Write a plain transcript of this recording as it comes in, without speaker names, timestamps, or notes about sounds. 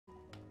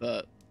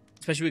but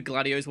especially with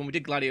Gladio's one. We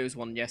did Gladio's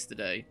one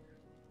yesterday,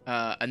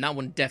 and that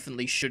one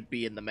definitely should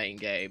be in the main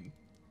game.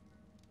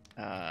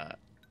 But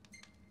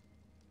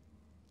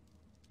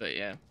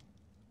yeah.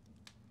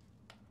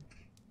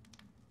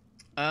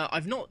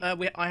 I've not.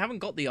 I haven't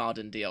got the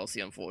Arden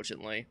DLC,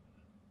 unfortunately.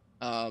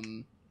 But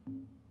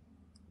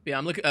yeah,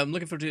 I'm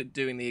looking for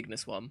doing the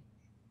Ignis one.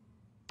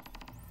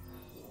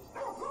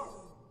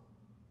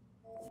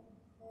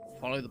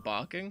 Follow the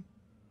barking.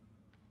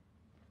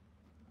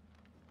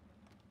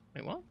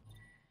 Wait, what?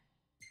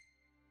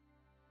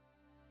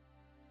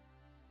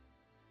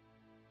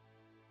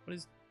 What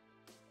is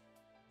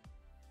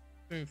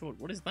moving forward?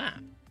 What is that?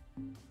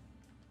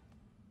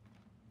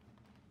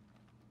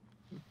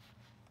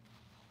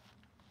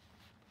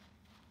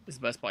 This is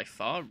the best by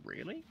far,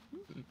 really?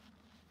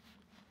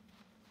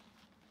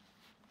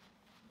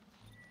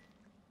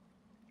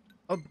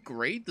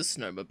 Upgrade the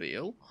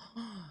snowmobile.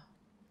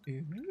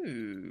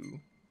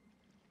 Ooh.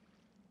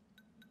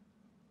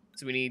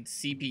 So we need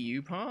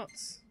CPU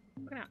parts?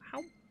 Look at how...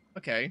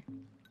 Okay.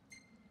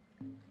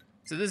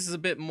 So this is a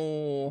bit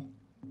more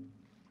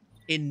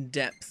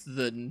in-depth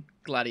than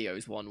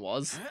Gladio's one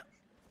was.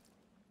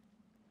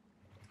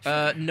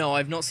 No,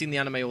 I've not seen the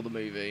anime or the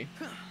movie.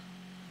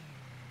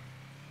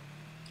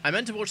 I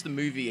meant to watch the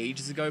movie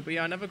ages ago, but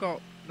yeah, I never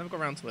got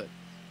around to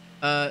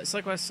it.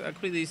 Cyclists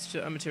complete these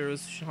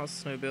materials,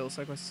 house snowmobile,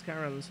 cyclists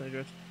carry around the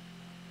snowdrift.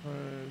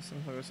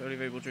 Some cyclists are only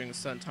available during a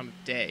certain time of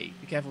day.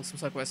 Be careful, some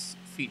cyclists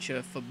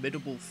feature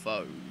formidable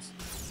foes.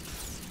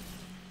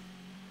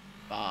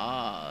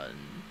 Fun.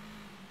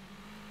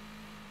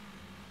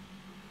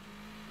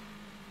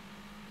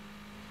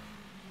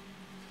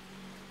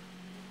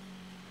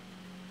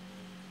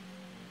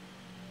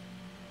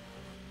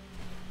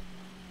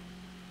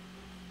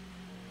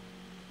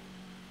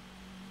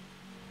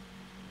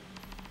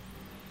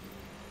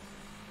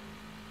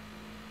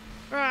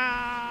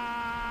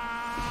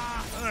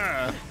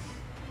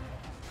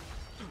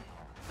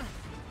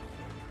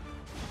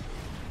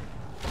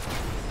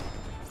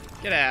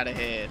 Get out of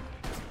here.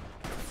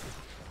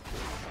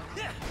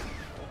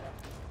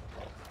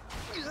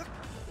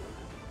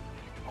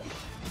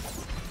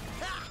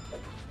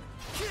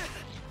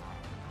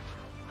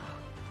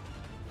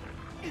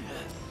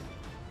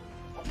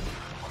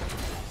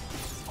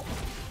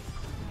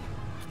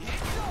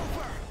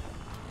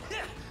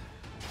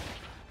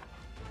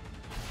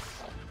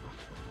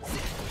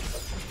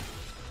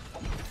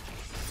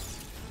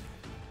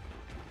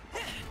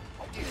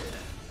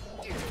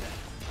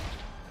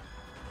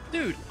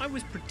 Dude, I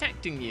was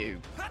protecting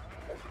you.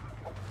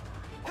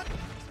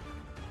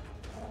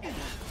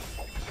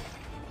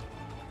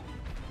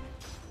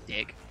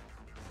 Dick.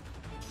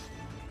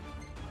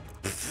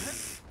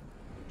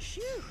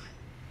 Phew.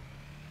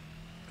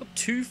 Got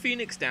 2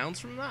 Phoenix Downs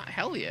from that?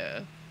 Hell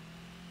yeah.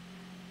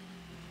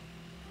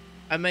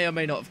 I may or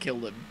may not have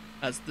killed him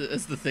as the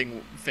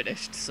thing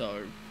finished,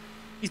 so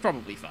he's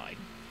probably fine.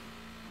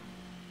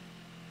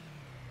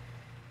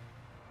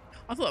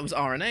 I thought that was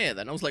RNA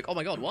then. I was like, oh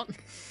my god, what?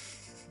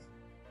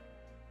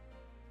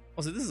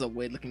 Also, this is a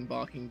weird-looking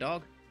barking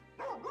dog.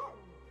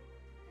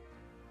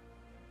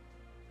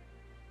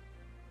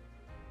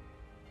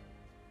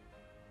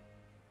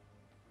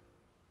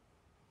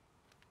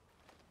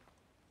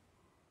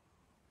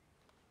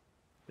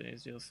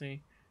 Today's DLC.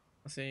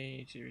 I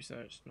see to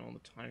research and all the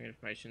timing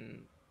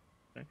information.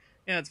 Yeah,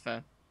 that's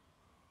fair.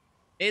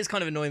 It is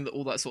kind of annoying that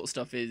all that sort of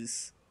stuff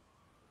is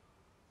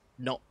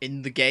not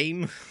in the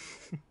game.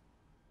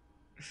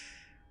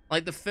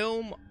 Like the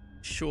film,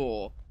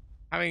 sure.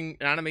 Having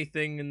an anime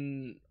thing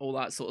and all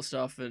that sort of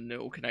stuff and it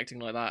all connecting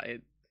like that,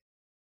 it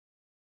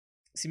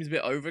seems a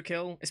bit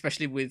overkill,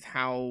 especially with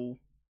how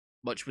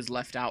much was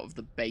left out of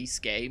the base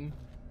game.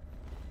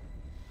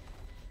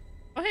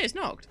 Oh, hey, it's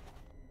knocked.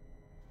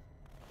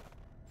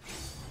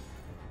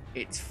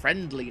 It's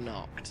friendly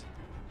knocked.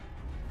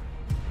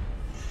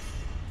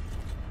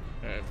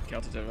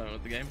 Counter development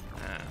of the game.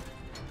 Ah.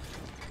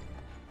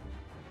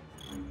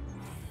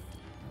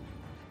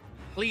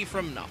 Flee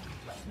from knock.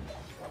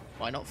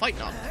 Why not fight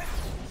knock?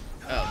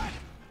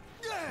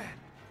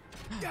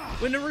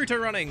 We're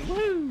Naruto running!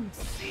 Woo!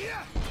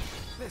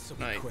 This'll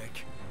be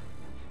quick.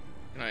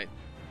 Good night.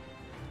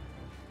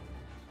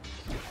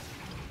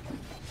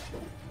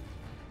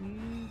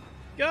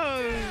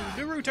 Go!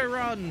 Naruto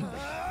run!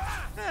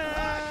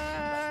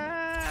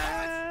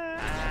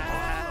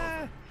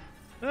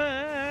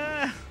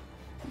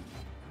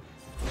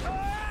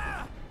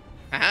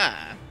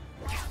 Aha!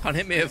 Can't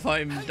hit me if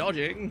I'm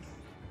dodging.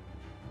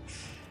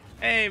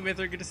 Hey,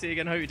 Mithra, good to see you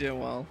again. Hope you're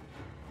doing well.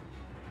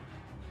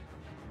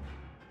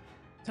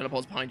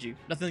 Teleport's behind you.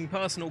 Nothing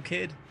personal,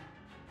 kid.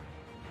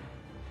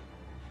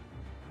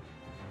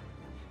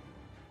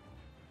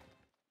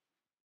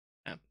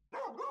 Yeah.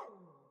 Well,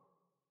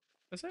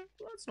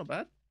 that's not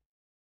bad.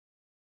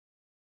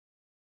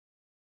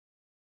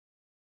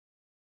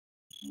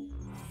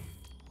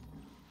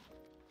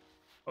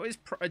 Oh, it's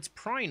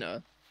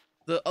Prina,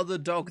 the other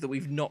dog that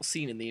we've not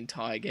seen in the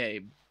entire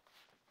game.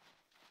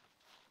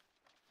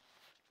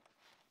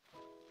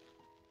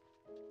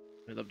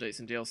 With updates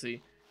and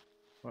DLC.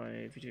 Why,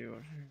 if you do...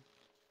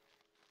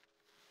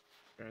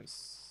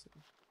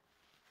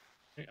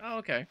 Oh,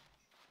 okay.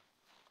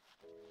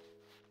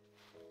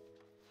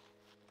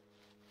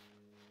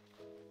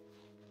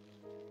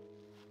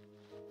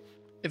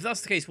 If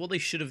that's the case, what they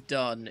should have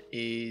done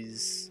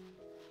is...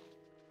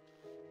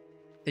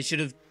 They should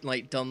have,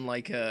 like, done,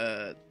 like,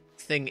 a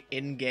thing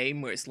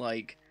in-game where it's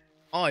like,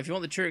 oh, if you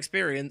want the true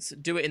experience,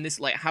 do it in this,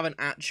 like, have an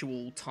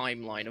actual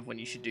timeline of when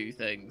you should do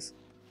things.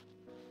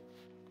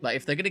 Like,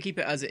 if they're going to keep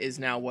it as it is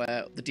now,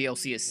 where the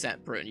DLC is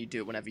separate and you do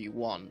it whenever you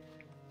want,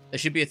 there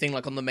should be a thing,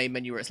 like, on the main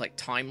menu where it's, like,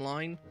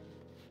 timeline.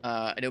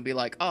 And it'll be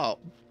like, oh,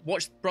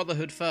 watch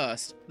Brotherhood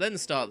first, then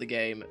start the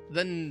game,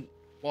 then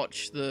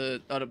watch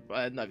the...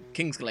 no,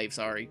 Kingsglaive,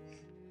 sorry.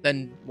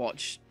 Then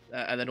watch,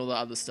 and then all that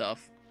other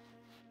stuff.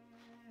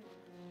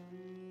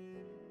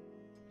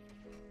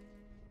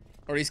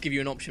 Or at least give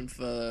you an option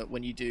for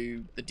when you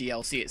do the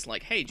DLC. It's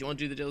like, hey, do you want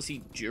to do the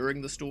DLC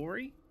during the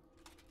story?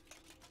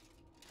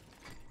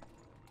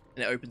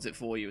 And it opens it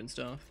for you and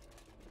stuff.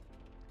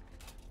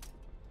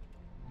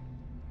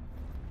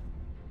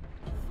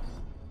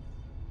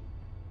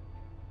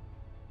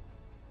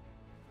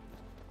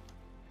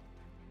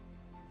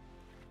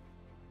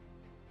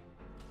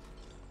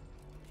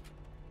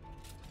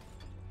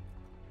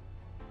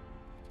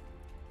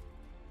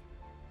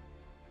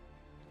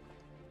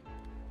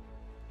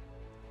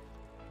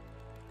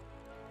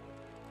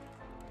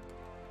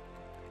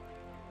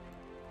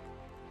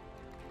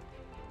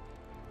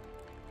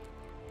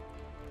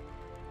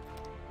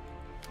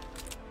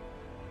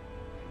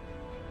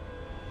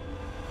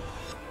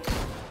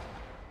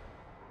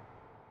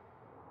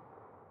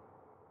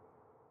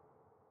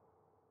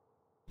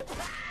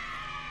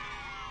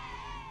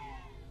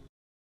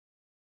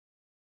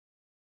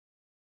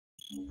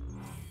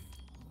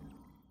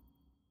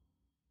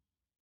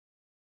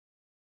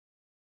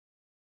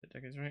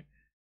 Decades, right?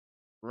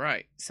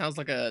 Right. Sounds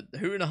like a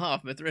hoot and a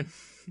half, Mithrin.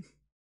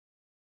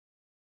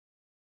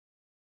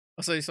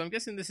 So I'm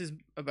guessing this is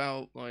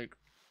about, like,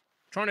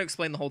 trying to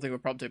explain the whole thing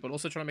with Prompto, but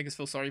also trying to make us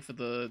feel sorry for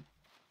the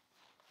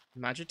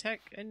Magitech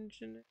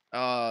engine.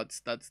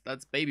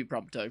 That's baby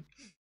Prompto.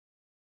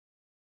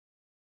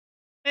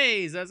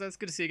 Hey, that's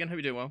good to see you again. Hope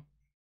you're doing well.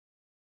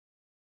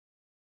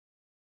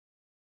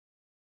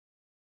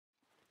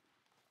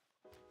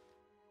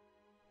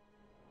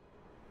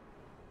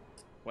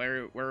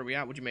 Where are we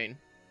at? What do you mean?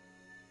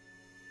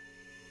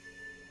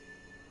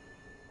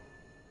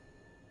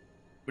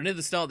 We're near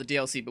the start of the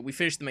DLC, but we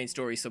finished the main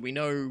story, so we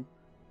know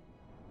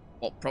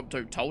what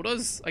Prompto told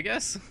us, I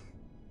guess.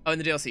 Oh, in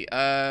the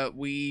DLC.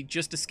 We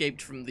just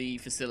escaped from the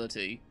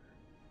facility.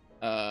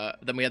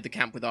 Then we had the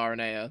camp with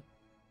Aranea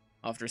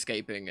after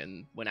escaping,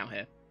 and we're now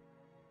here.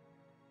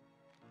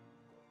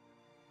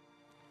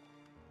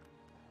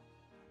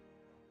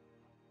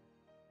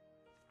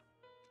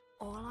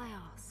 All I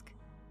ask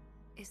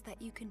is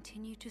that you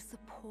continue to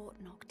support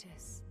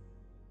Noctis,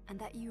 and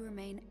that you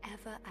remain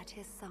ever at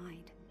his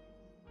side.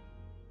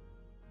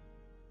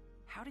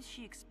 How does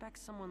she expect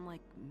someone like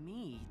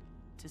me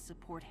to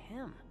support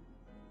him?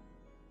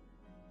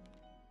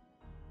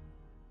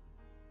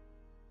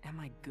 Am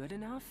I good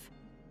enough?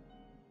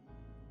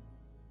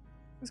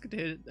 That's good to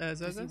hear.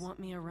 Does he want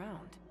me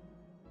around?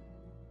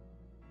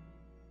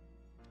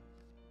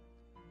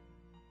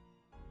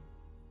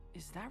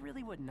 Is that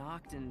really what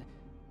Noct and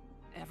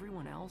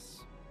everyone else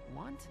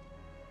want?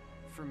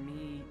 For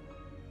me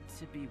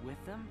to be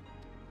with them?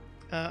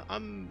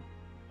 I'm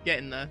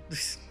getting there.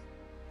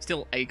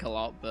 Still ache a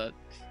lot, but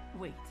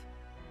wait.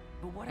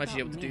 But what I'm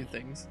actually about able to me? do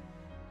things.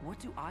 What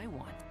do I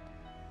want?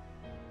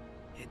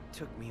 It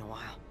took me a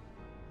while,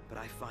 but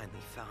I finally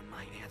found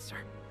my answer.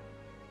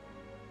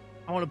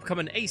 I want to become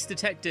an ace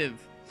detective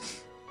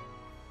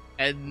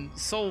and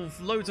solve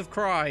loads of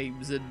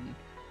crimes and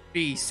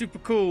be super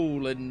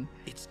cool and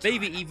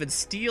maybe even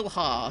steal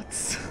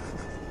hearts.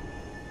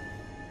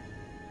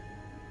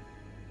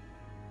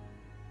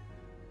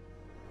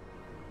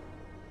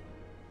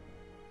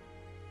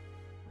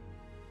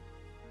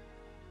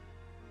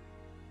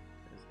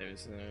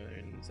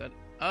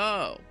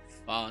 Oh,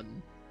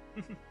 fun.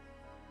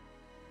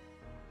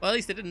 Well, at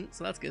least they didn't,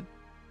 so that's good.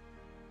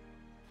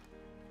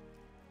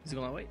 Is it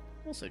going that way?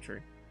 Also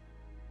true.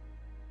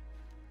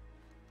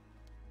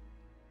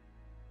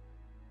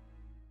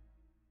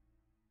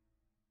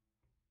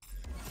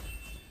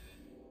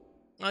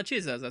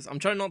 Cheers, Zaz. I'm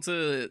trying not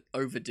to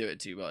overdo it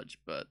too much,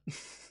 but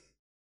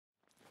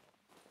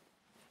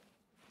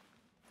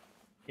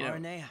you know,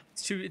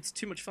 it's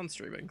too much fun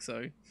streaming,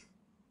 so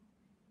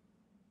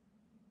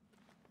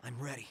I'm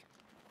ready.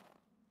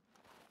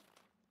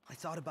 I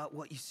thought about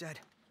what you said,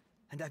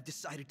 and I've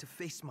decided to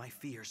face my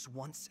fears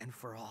once and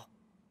for all.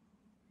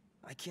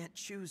 I can't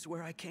choose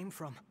where I came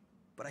from,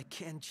 but I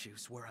can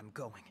choose where I'm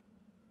going.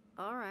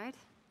 All right,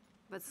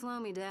 but slow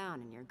me down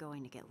and you're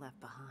going to get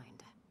left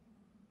behind.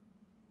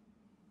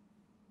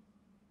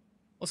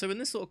 also in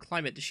this sort of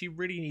climate, does she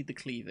really need the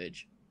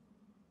cleavage?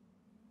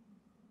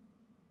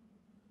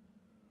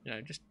 You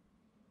know, just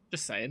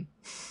saying.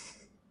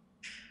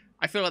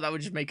 I feel like that would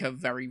just make her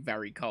very,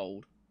 very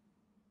cold.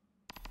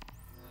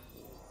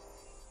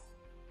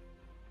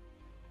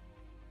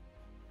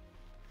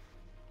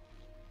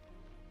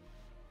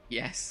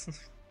 Yes.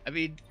 I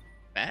mean,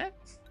 fair?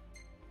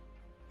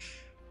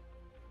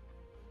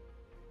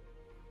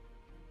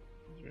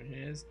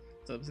 Here's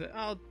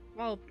oh,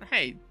 well,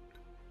 hey.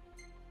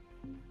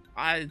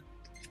 I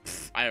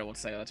don't know what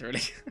to say that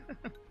really.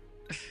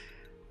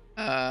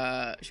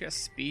 She got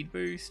speed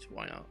boost.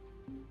 Why not?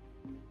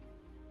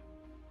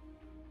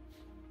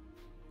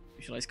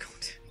 Visualize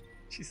content.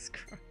 Jesus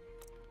Christ.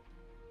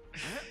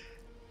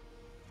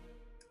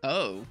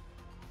 Oh.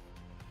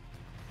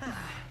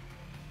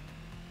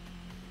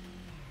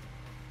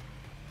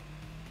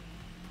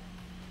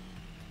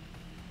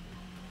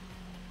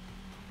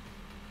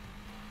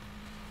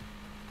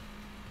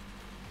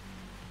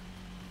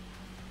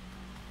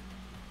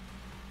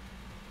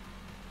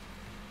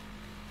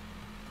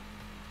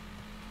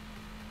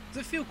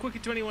 Does it feel quicker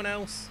to anyone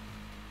else?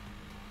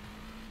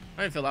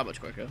 I don't feel that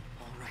much quicker.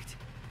 All right.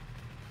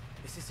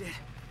 This is it.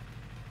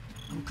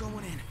 I'm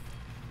going in.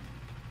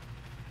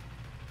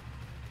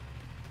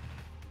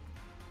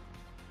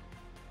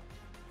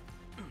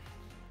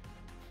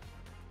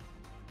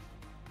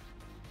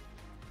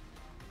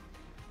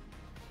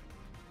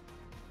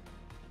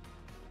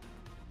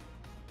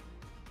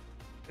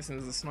 Guessing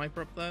there's a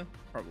sniper up there?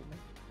 Probably.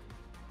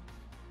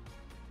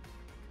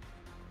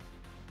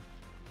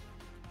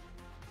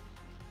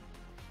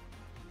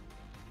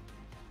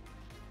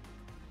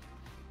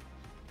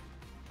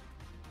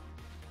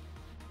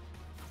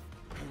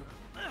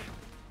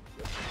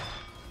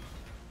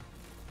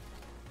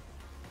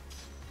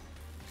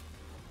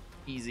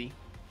 Easy.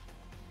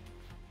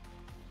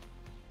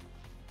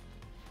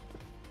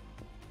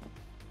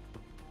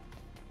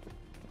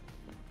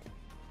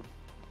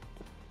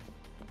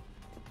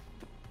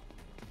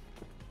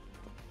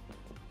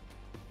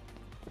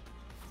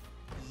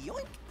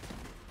 Yoink!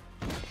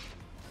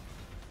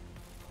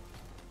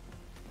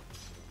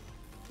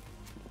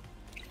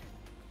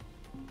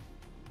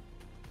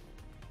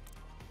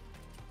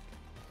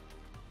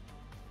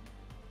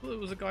 Well, there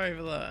was a guy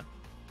over there.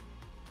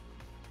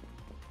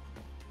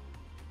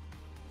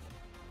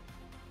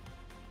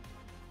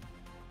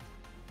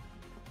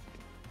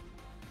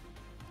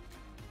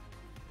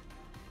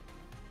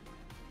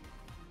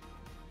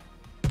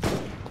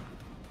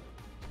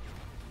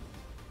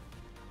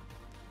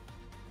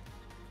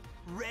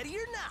 Ready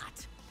or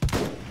not?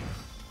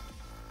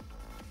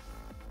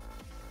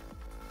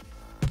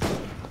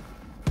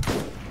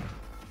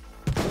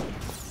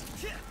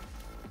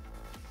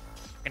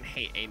 I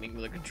hate aiming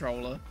with a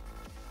controller.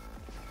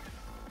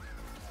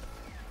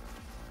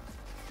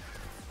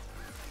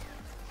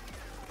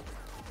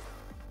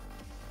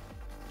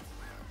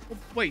 Oh,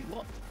 wait,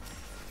 what?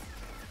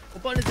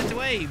 What button is it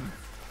to aim?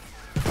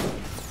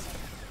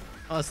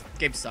 Oh, this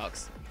game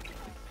sucks.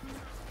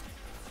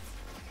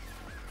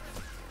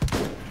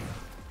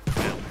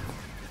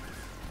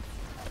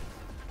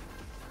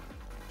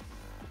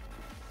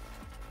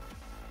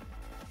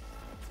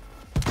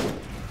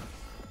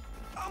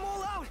 I'm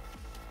all out.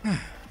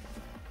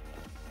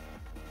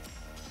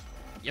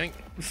 Yoink.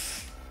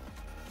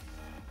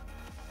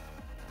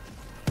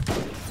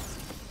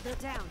 They're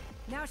down.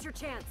 Now's your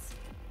chance.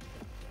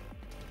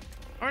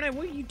 Alright,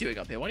 what are you doing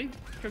up here? Why don't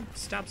you go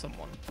stab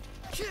someone?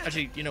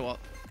 Actually, you know what?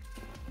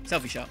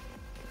 Selfie shot.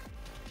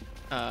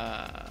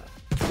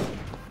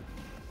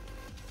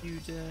 You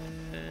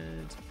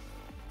dead.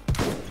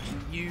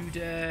 You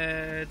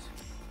dead.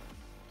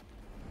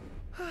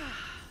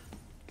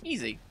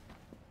 Easy.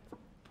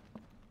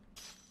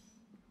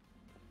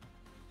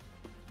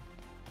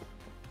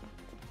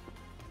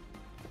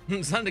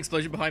 Sound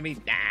explosion behind me?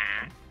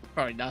 Nah.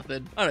 Probably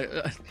nothing.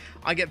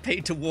 I get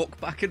paid to walk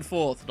back and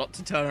forth, not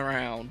to turn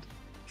around.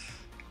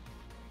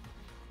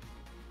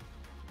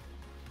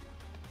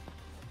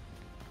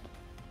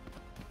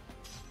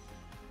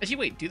 Actually,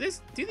 wait, do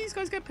these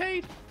guys get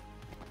paid?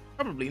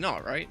 Probably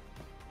not, right?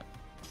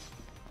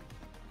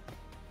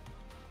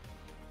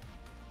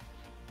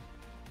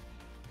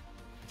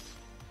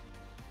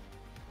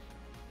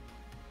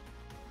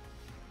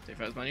 Say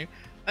first menu.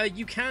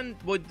 You can,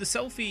 well, the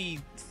selfie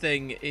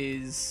thing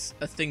is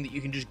a thing that you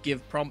can just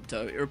give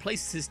Prompto. It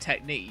replaces his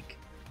technique,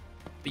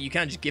 but you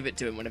can just give it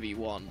to him whenever you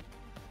want.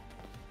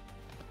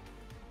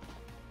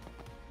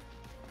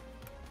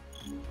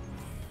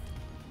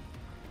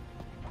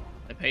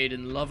 They're paid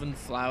in love and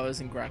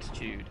flowers and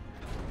gratitude.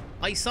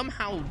 I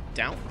somehow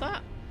doubt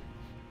that,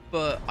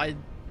 but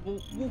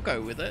we'll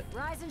go with it.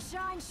 Rise and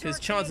shine, Because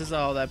chances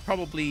are they're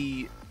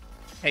probably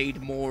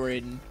paid more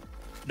in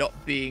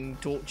not being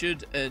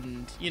tortured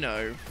and, you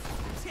know,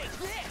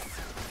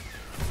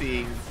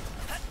 being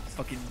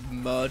fucking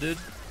murdered.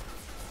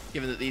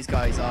 Given that these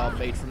guys are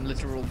made from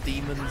literal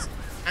demons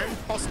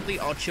and possibly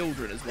our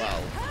children as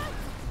well.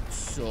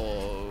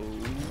 So,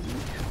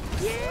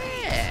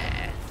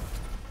 yeah.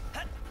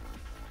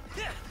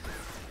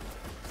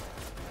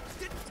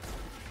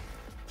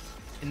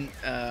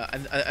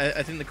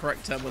 I think the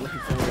correct term we're looking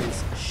for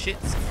is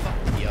shit's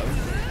fucked, yo.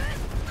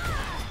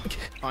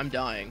 I'm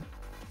dying.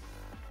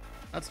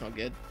 That's not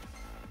good.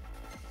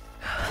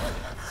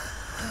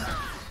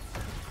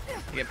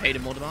 You get paid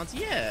in more demands?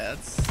 Yeah,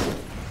 that's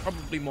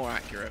probably more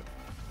accurate.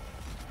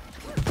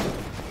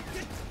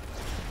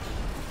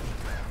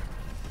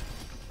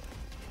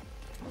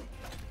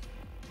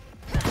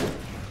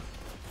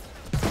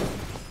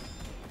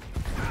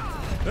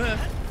 How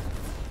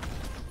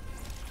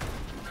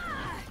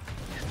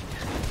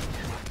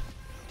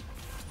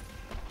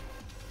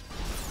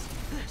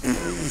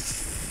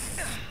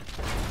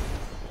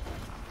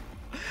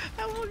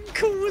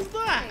cool was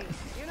that? Hey,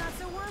 you're not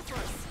so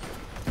worthless.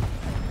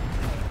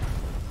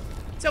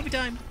 Selfie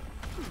time.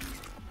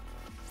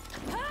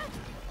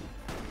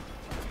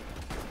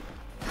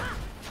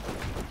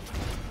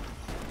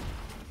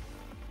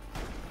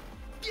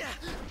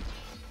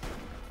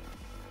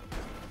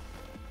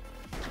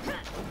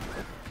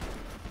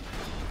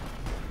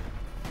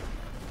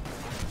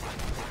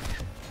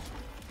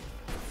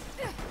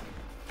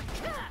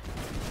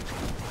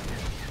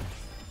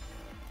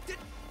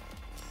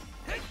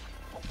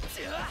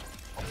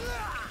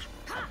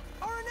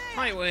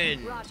 I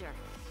win. Roger.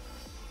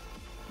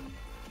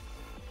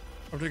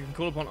 After we can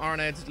call upon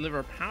RNA to deliver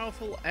a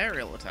powerful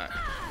aerial attack.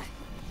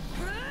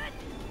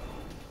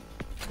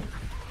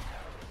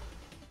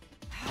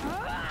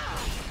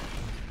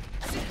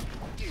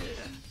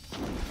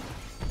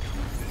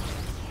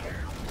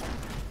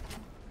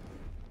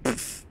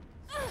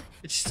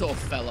 It just sort of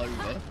fell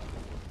over.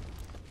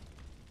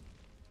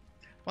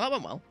 Well, that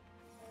went well.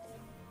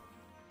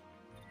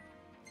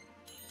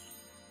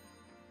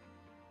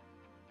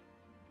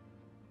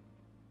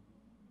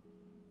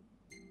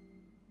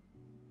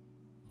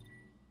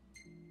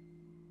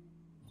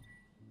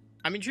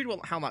 I'm intrigued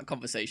how that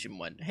conversation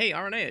went. Hey,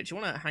 RNA, do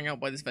you want to hang out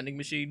by this vending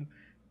machine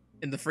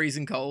in the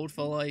freezing cold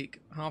for like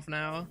half an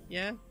hour?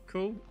 Yeah?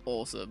 Cool?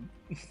 Awesome.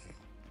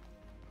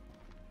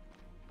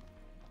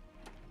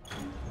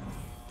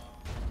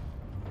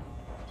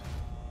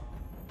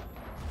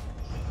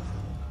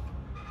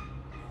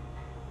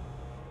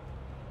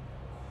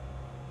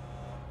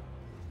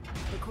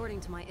 According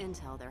to my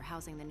intel, they're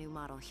housing the new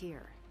model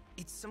here.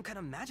 It's some kind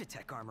of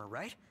Magitech armor,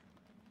 right?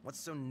 What's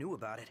so new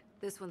about it?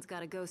 This one's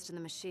got a ghost in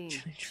the machine.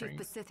 Chili Chief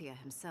drink. Basithia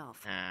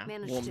himself. Ah,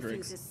 Managed warm to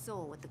drinks. fuse his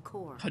soul with the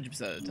core.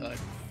 100% of the time.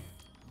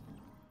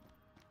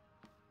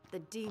 The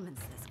demons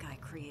this guy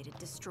created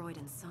destroyed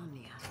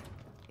Insomnia.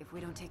 If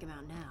we don't take him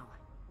out now,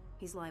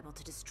 he's liable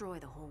to destroy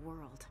the whole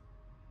world.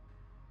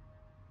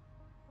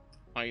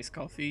 Iced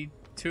coffee.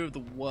 Two of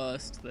the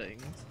worst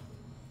things.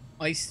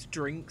 Iced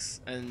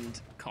drinks and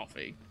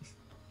coffee.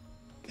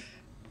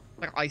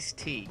 Like iced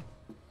tea.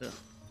 Ugh.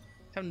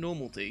 Have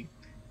normal tea.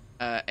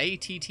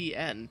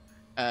 ATTN.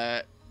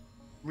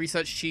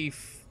 Research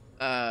Chief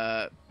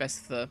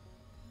Bestha.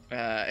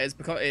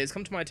 It has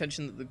come to my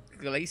attention that the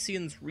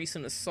Galatians'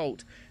 recent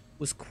assault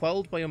was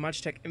quelled by your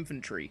Magitech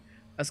infantry.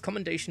 As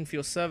commendation for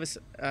your service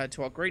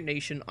to our great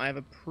nation, I have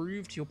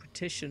approved your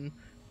petition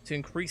to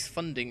increase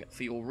funding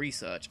for your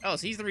research. Oh,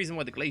 so he's the reason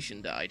why the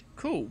Galatian died.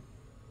 Cool.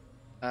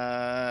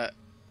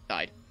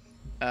 Died.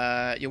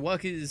 Your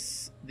work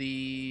is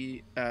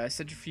the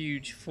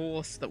centrifuge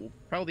force that will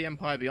propel the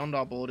Empire beyond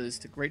our borders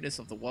to greatness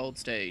of the world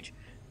stage.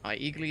 I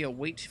eagerly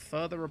await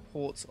further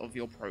reports of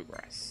your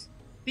progress.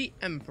 The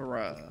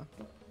Emperor.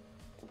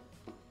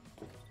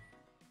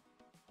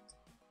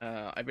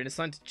 I've been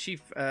assigned to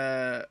Chief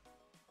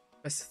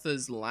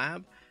Bestha's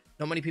lab.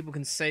 Not many people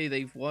can say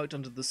they've worked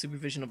under the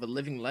supervision of a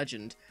living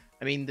legend.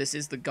 I mean, this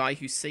is the guy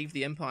who saved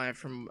the Empire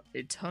from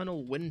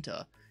eternal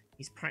winter.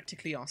 He's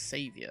practically our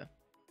savior.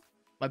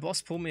 My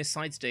boss pulled me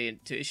aside today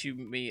to issue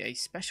me a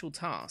special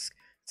task.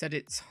 Said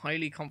it's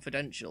highly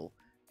confidential,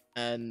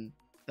 and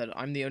that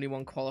I'm the only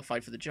one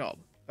qualified for the job.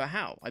 But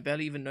how? I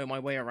barely even know my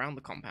way around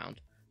the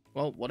compound.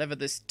 Well, whatever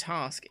this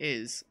task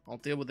is, I'll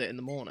deal with it in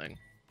the morning.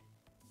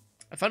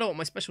 I found out what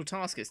my special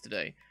task is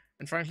today,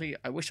 and frankly,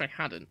 I wish I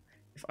hadn't.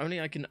 If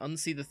only I can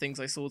unsee the things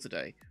I saw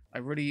today. I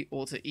really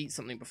ought to eat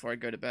something before I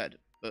go to bed,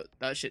 but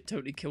that shit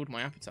totally killed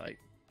my appetite.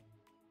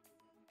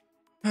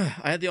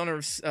 I had the honor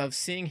of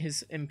seeing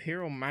His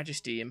Imperial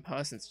Majesty in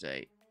person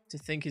today. To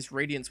think his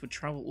radiance would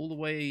travel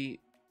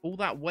all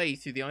that way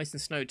through the ice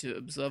and snow to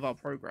observe our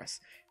progress.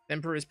 The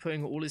Emperor is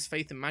putting all his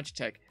faith in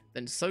Magitech,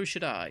 then so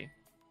should I.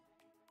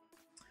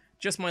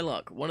 Just my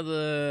luck. One of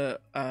the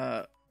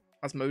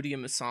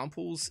Asmodeum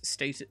samples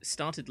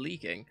started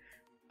leaking,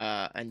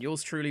 and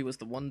yours truly was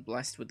the one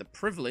blessed with the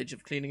privilege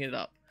of cleaning it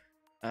up.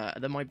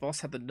 And then my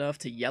boss had the nerve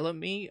to yell at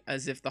me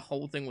as if the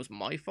whole thing was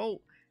my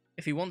fault.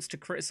 If he wants to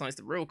criticize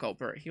the real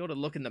culprit, he ought to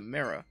look in the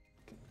mirror.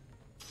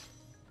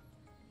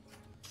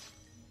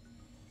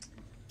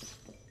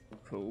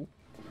 Cool.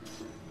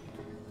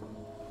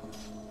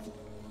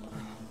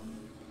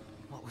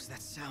 What was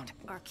that sound?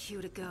 Our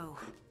cue to go.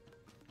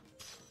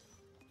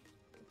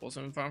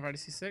 Also in Final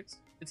Fantasy VI?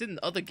 It's in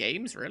other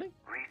games, really?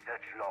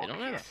 Research They log don't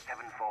know here, that.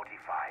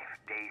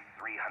 745, day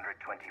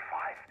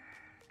 325.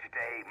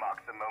 Today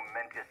marks a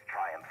momentous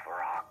triumph for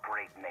our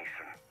great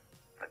nation.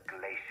 The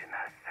Galatian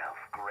herself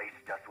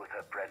graced us with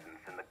her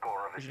presence in the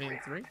gore of its Vision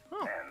rift, 83?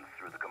 Oh. and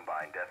through the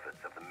combined efforts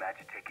of the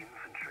Magitech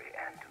infantry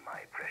and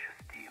my precious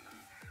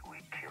demons, we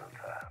killed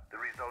her. The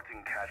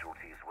resulting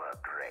casualties were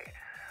great,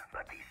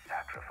 but these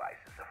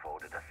sacrifices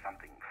afforded us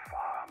something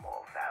far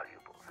more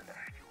valuable than a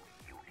few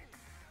units.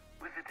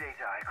 With the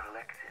data I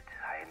collected,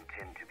 I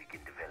intend to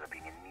begin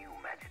developing a new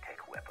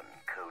Magitech weapon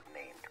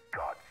codenamed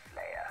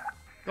Godslayer.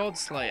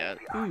 Godslayer.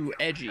 Ooh,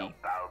 edgy. Shall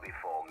bow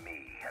before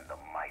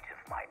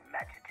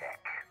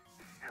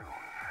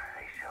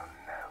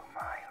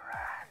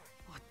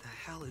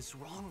hell is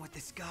wrong with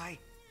this guy?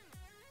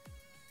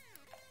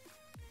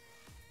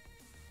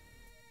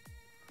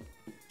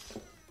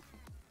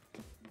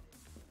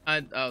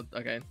 Oh,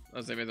 okay. I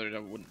was saying I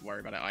wouldn't worry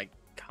about it. I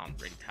can't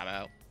really tab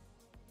out.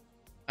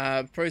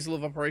 Proposal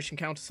of Operation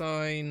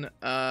Countersign.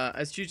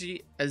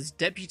 As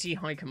Deputy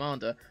High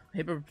Commander, I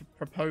hereby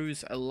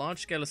propose a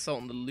large-scale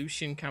assault on the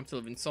Lucian capital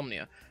of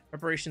Insomnia.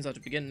 Preparations are to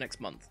begin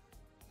next month.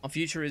 Our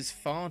future is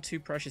far too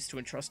precious to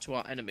entrust to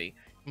our enemy.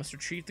 We must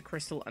retrieve the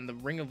crystal and the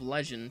Ring of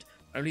Legend.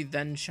 Only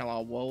then shall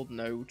our world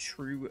know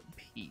true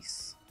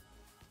peace.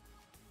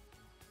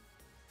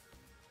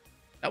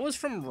 That was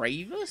from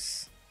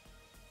Ravus?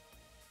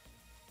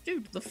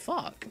 Dude, the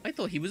fuck? I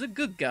thought he was a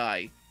good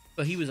guy.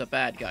 But he was a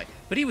bad guy.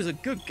 But he was a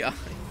good guy.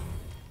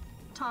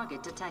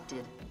 Target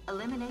detected.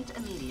 Eliminate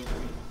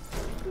immediately.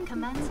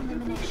 Commence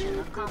elimination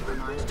of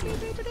compromised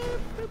unit.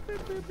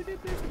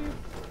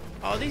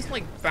 Are these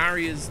like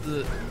barriers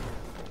that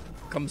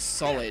become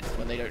solid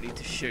when they don't need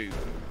to shoot?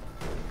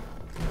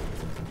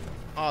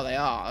 Oh, they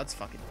are. That's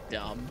fucking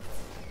dumb.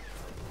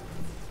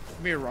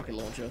 Give me a rocket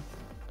launcher.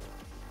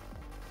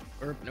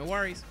 No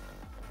worries.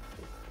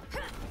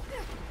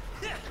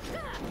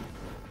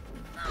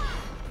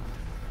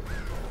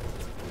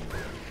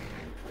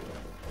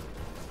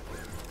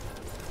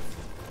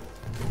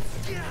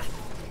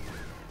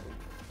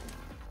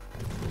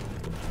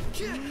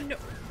 No,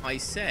 I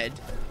said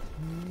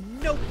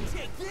no.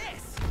 Take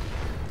this!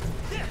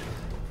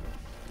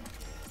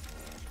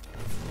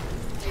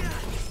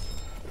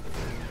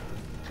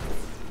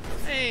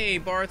 Hey,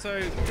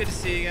 Boruto, good to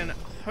see you again.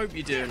 Hope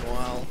you're doing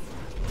well.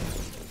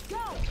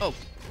 Oh,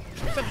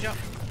 stop shot.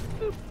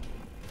 Boop.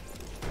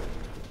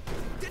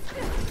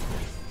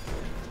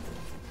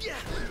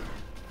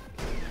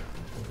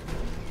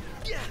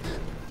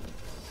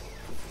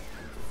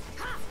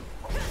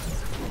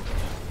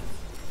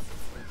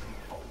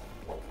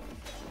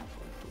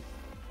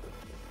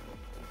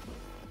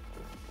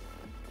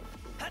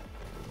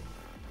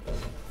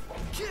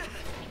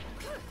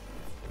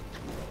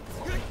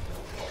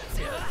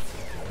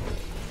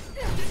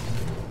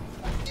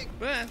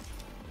 Where?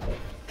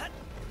 Did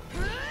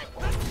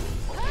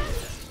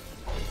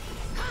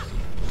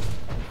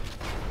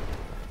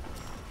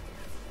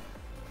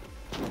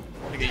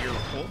I get your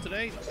report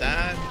today?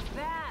 That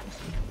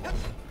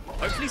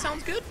hopefully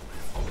sounds good.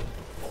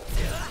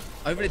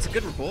 Hopefully it's a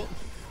good report.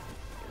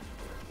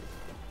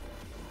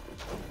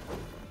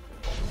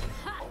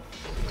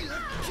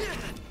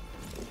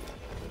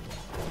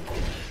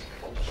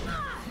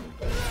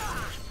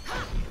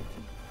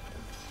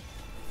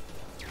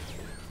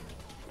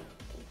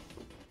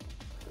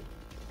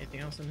 Anything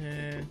else in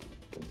here?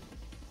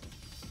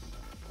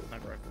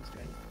 Sniper rifles,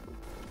 okay.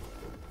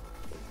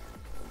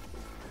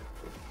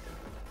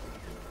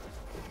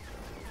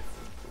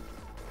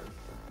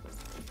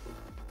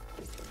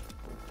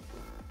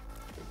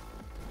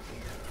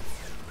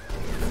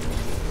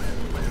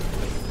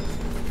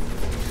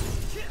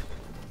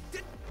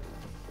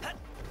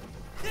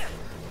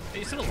 Are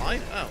you still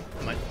alive? Oh,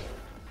 never mind.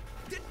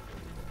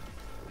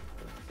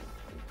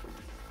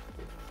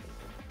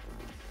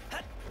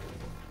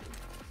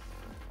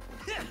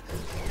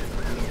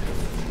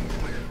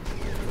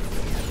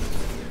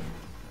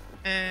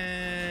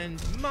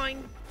 And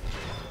mine.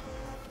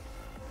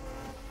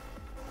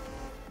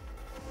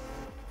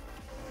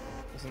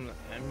 Isn't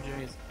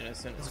MJ's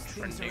innocent is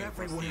trending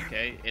across the UK?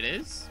 It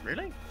is?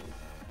 Really?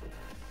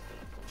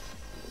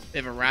 Bit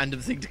of a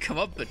random thing to come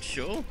up, but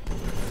sure.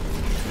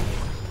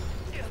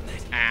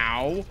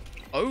 Ow.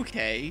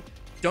 Okay.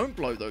 Don't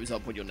blow those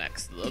up when you're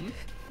next to them.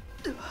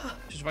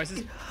 Just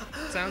devices.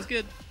 Sounds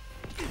good.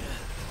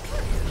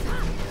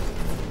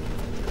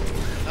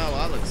 Oh,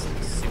 that looks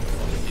super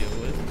fun to deal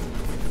with.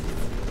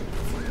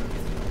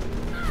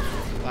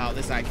 Wow,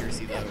 this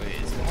accuracy though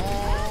is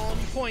on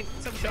point.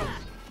 7 shot.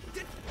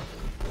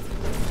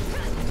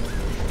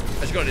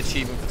 I just got an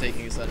achievement for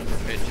taking a certain number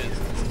of pictures.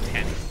 It's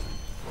 10.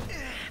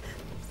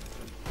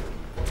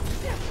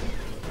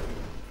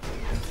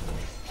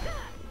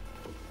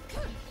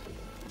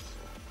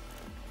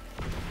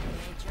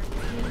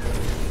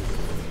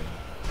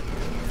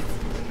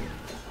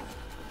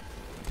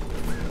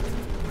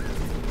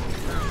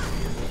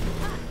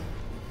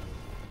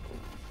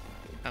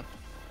 Oh,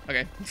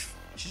 okay.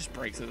 She just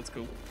breaks it, that's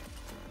cool.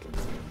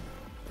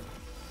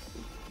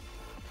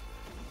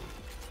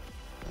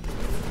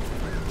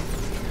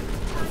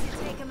 Time to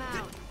take him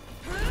out.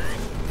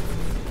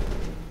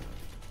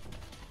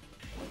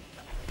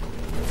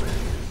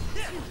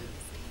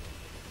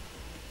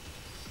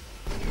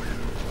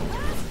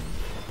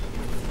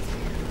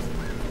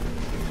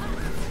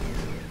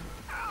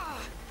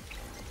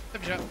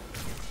 Step shot.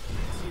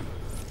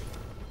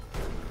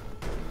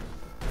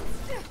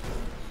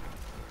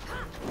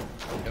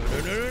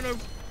 No.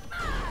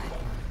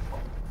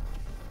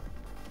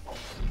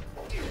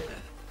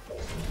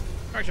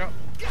 Right shot.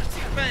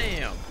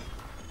 Bam!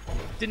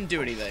 Didn't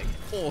do anything.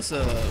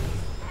 Awesome.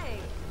 Hey,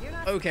 you're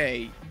not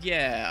Okay,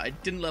 yeah, I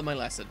didn't learn my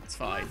lesson. It's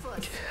fine.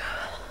 worthless.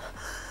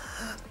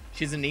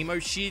 She's an emo.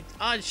 She's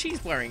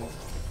wearing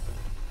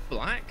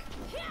black.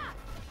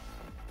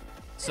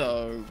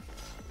 So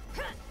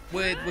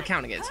we're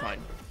counting it. It's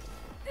fine.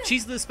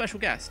 She's the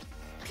special guest.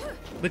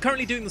 We're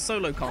currently doing the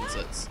solo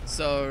concerts,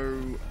 so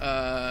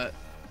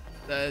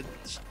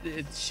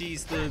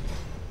she's the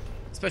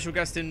special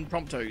guest in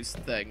Prompto's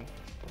thing.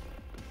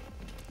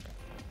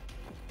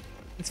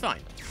 It's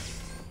fine.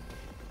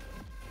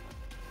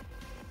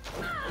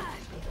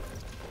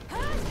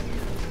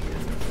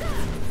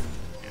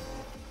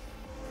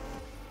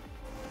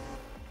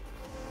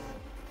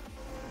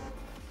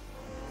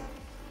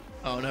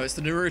 Oh no, it's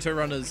the Naruto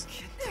runners.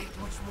 Can't take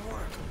much more.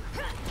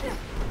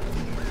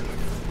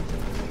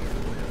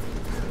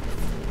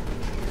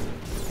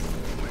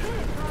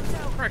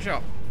 Crack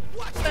shot.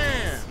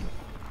 Bam!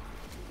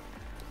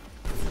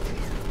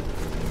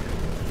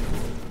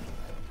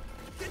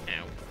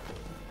 Ow.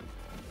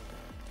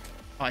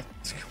 I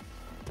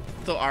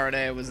thought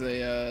RNA was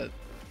a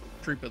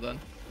trooper then.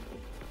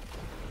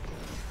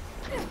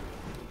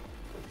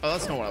 Oh,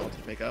 that's not what I wanted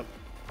to pick up.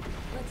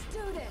 Let's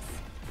do this.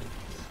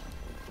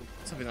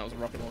 Something that was a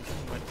rocket launcher.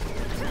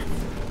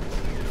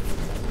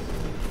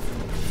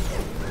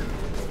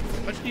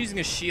 Imagine using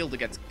a shield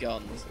against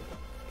guns.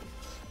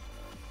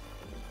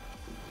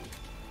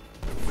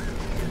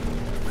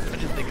 I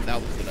didn't think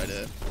that was a good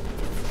idea.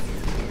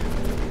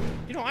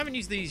 You know, I haven't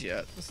used these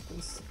yet.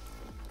 What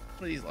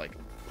are these like?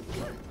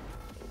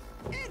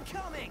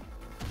 Incoming!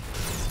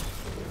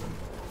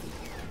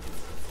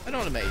 They're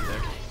not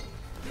amazing.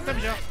 Grab a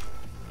shot.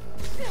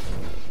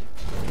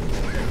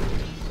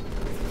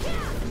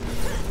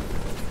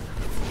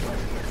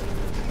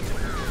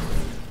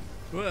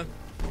 Whoa.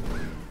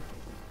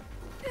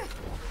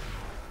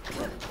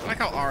 I like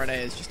how RNA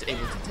is just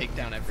able to take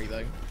down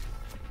everything.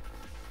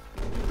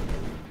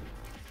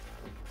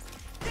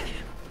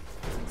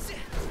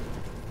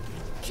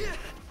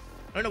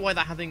 I don't know why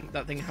that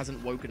thing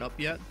hasn't woken up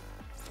yet.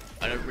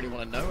 I don't really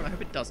want to know, and I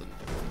hope it doesn't.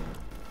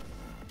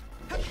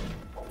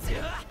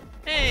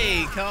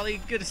 Hey,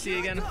 Carly, good to see you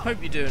again.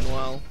 Hope you're doing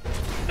well.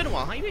 It's been a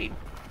while. How you been?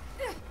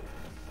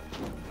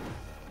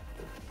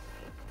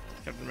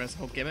 Captain Red's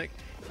whole gimmick.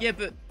 Yeah,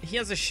 but he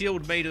has a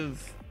shield made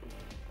of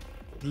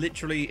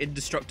literally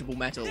indestructible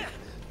metal.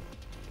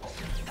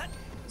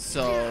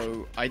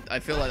 So I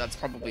feel like that's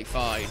probably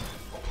fine.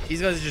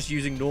 These guys are just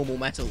using normal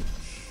metal.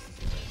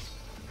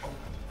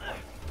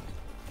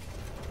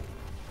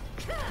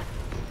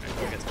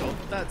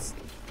 That's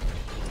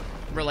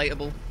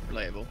relatable.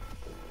 Relatable.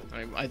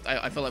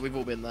 I feel like we've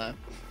all been there.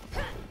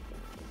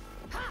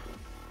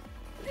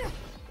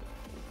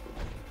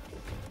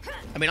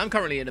 I mean, I'm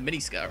currently in a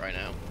miniskirt right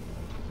now,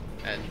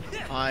 and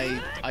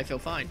I feel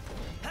fine.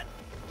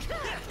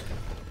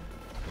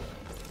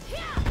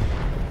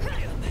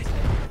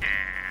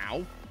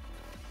 Ow.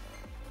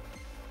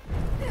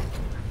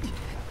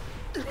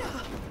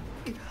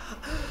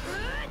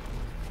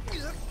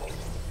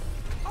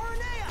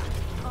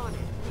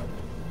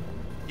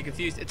 You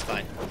confused? It's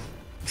fine.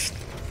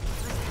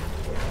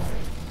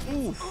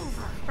 Ooh,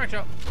 crack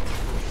shot.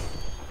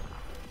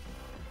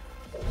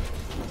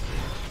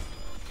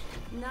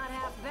 Not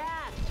half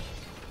bad.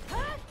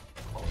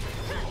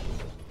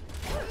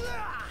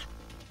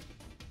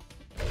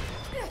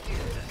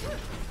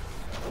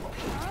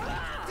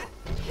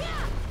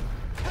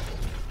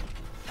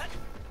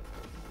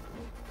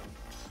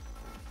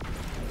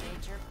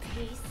 Major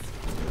peace.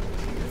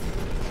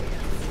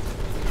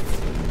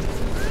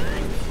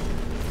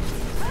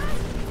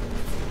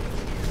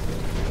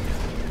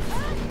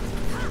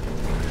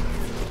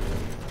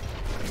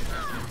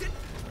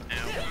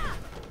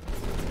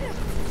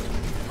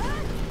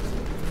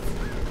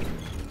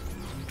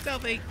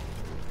 Selfie.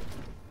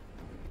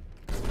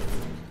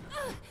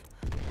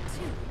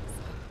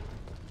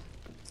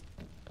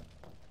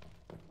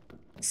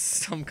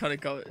 Some kind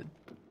of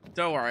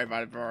don't worry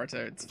about it,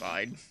 Boruto. It's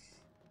fine.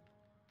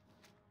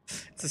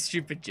 It's a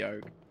stupid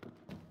joke.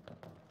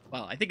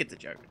 Well, I think it's a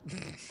joke.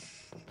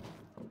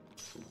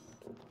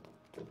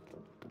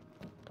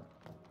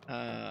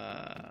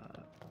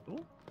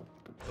 Cool.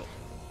 Cool.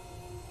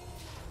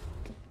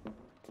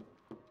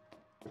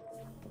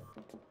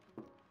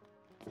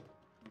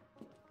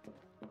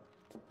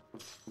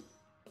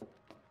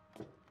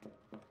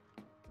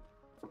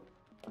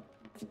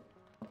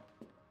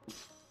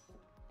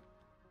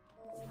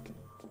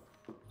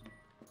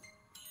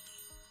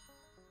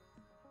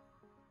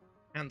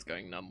 Hand's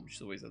going numb, which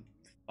is always a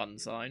fun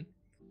sign.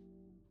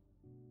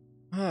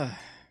 Oh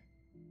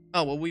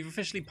well, we've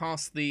officially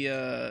passed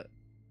the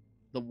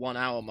 1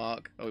 hour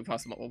mark. Oh, we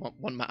passed the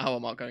 1 hour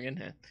mark going in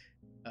here.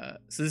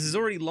 So this is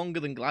already longer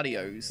than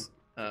Gladio's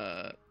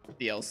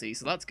DLC,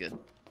 so that's good.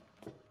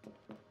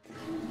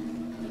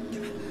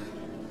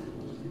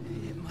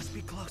 It must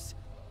be close.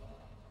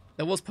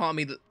 There was part of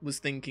me that was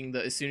thinking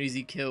that as soon as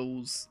he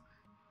kills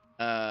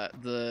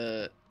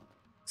the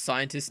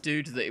scientist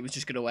dude, that it was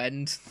just going to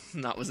end,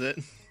 and that was it.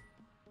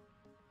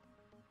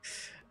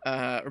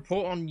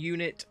 Report on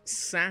Unit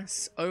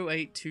SAS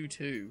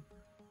 0822.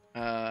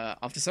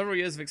 After several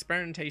years of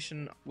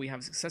experimentation, we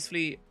have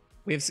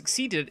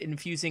succeeded in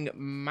fusing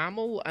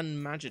mammal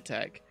and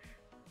magitech,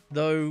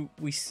 though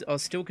we are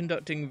still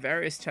conducting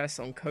various tests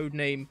on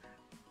codename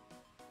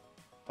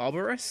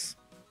barbarous.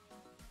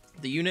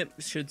 The unit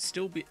should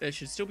still be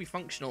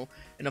functional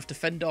enough to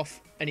fend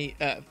off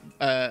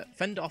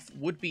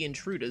would-be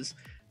intruders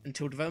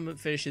until development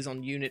finishes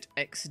on unit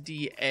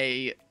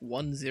XDA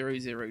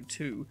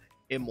 1002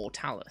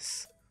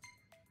 Immortalis.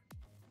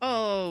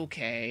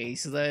 Okay,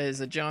 so there's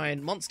a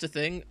giant monster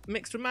thing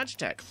mixed with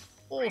Magitech.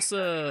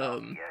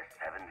 Awesome.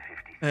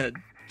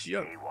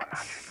 Joke.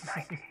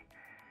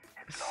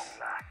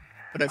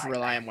 But don't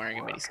rely on wearing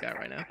a mini skirt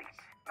right now.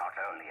 Not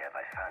only have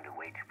I found a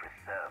way to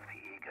preserve the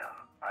ego,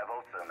 I've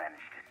also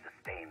managed to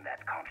sustain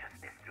that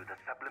consciousness through the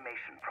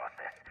sublimation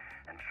process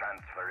and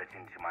transfer it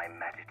into my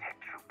Magitech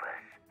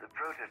troopers. The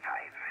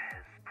prototype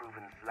has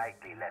proven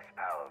slightly less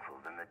powerful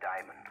than the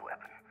diamond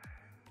weapon,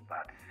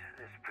 but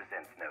this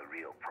presents no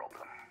real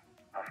problem.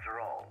 After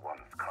all,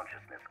 one's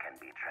consciousness can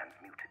be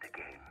transmuted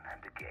again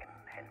and again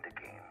and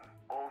again.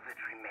 All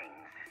that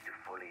remains is to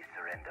fully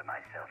surrender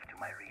myself to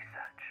my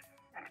research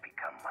and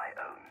become my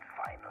own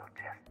final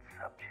test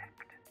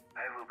subject.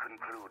 I will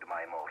conclude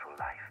my mortal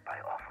life by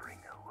offering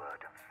a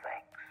word of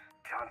thanks.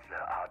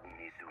 Chancellor Arden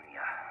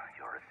Izunia,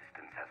 your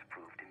assistance has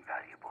proved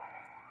invaluable.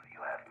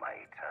 You have my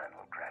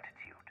eternal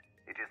gratitude.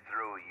 It is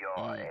through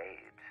your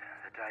aid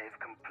that I have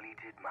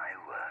completed my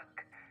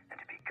work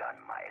and begun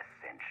my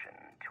ascension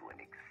to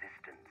an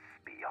existence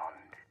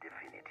beyond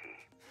divinity.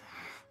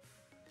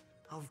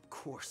 Of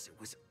course it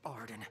was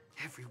Arden.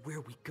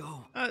 Everywhere we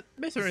go.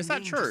 Mister, his is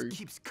that name true? just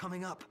keeps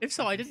coming up. If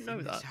so, I didn't know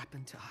Everything that's that.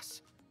 happened to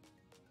us.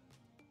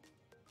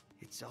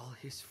 It's all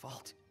his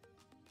fault.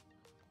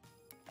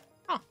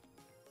 Huh.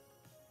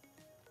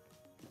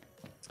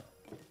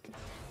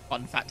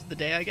 Fun fact of the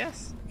day, I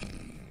guess.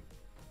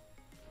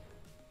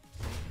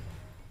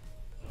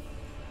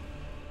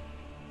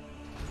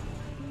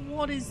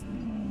 What is...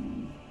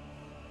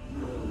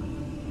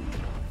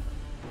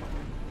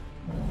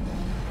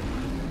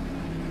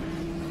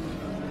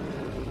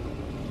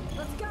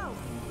 Let's go.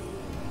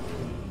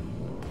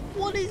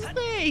 What is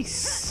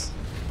this?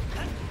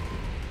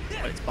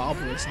 Well, it's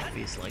barbarous,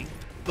 obviously.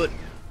 But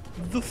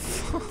the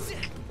fuck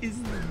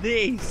is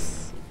this?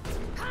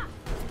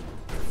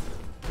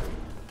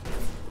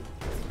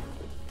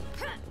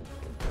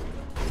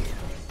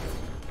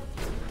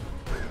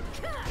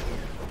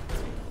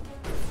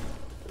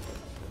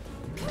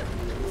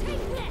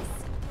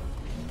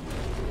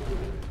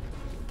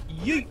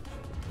 Yeet!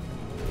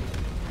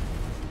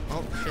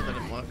 Oh shit, that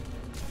didn't work.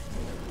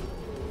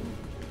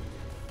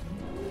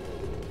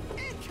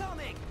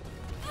 Incoming!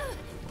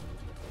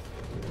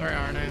 Sorry,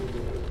 Arno.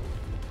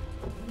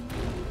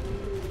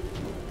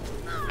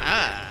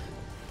 Ah!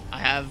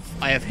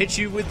 I have hit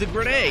you with the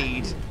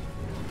grenade!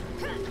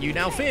 You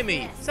now fear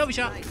me! Selfie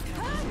shot!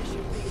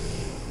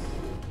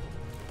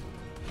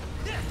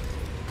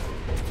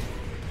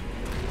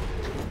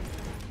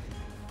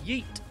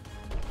 Yeet!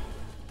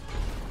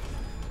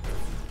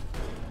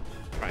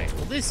 Right,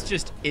 well this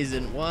just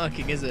isn't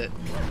working, is it?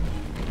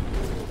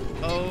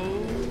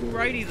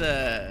 Alrighty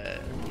then.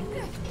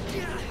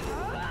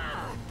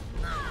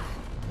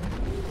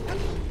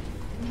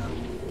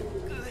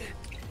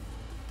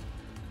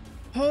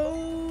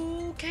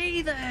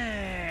 Okay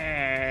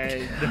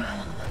then.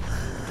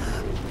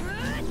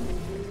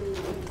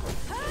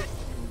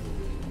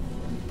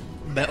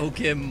 Metal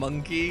Gear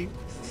Monkey.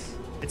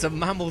 It's a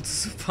mammal to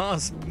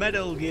surpass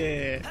Metal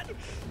Gear.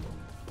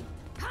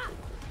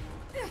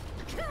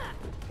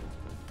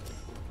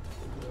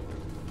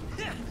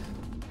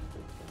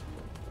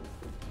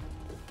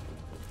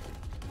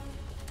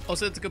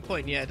 Also, it's a good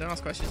point. Yeah, don't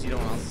ask questions you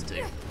don't want answers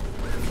to.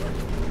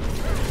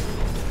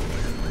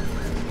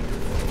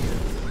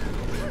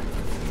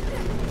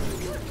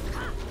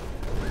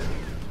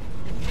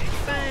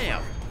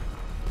 Bam!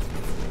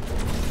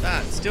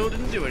 That still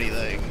didn't do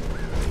anything.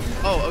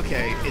 Oh,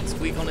 okay. It's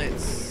weak on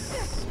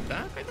its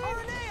back, I think?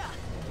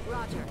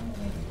 Roger.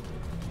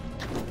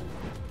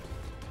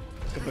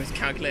 Got both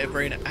calculator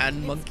brain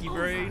and monkey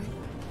brain.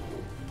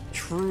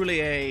 Truly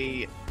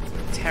a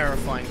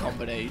terrifying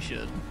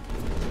combination.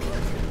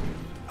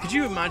 Could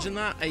you imagine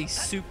that? A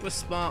super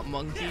smart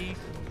monkey?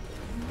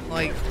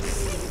 Like,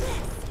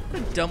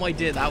 what a dumb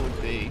idea that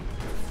would be.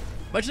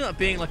 Imagine that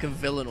being like a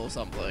villain or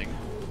something.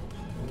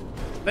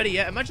 Better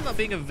yet, imagine that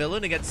being a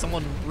villain against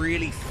someone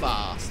really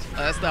fast.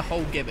 That's their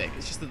whole gimmick.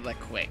 It's just that they're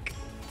quick.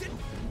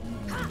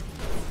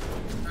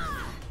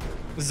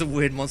 This is a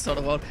weird monster on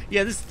the world.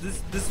 Yeah, this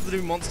is the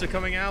new monster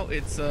coming out.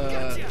 It's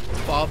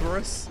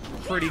barbarous.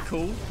 Pretty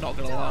cool, not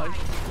gonna lie.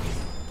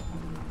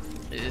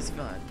 It is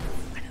fun.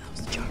 I know that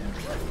was a joke.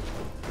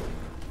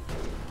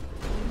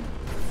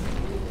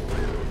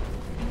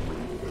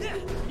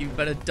 You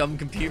better dumb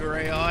computer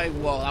AI?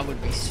 Well, that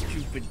would be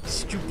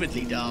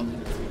stupidly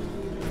dumb.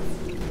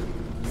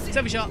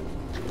 Selfie shot.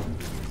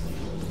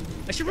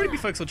 I should really be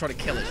focused on trying to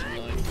kill it, shouldn't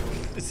I?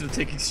 Instead of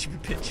taking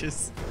stupid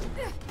pictures.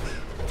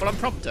 But I'm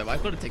Prompto,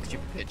 I've got to take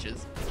stupid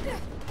pictures.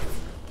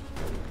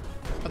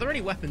 Are there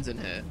any weapons in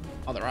here?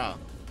 Oh, there are.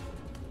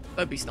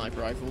 Don't be sniper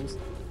rifles.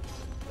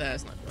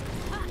 There's sniper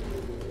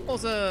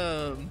rifles.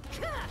 Awesome!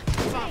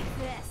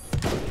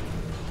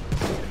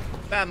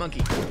 Bad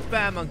monkey.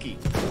 Bad monkey.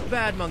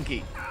 Bad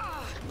monkey.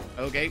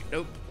 Okay,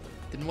 nope.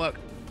 Didn't work.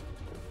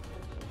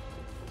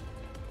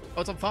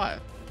 Oh, it's on fire.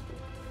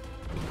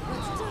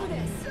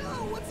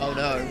 Oh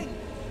no.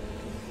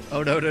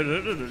 Oh no no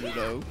no no no no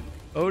no.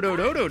 Oh no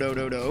no no no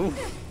no no.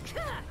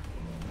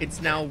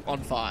 It's now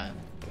on fire.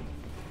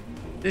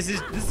 This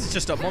is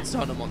just a Monster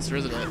Hunter monster,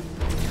 isn't it?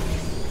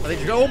 I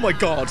think oh my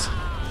god.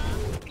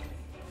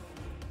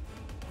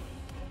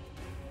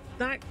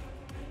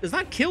 Has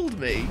that killed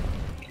me?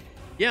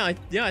 Yeah, I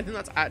think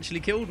that's actually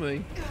killed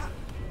me.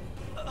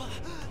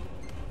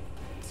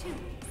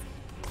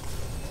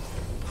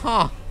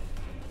 Huh.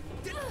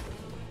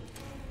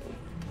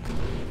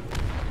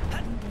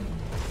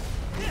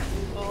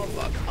 Oh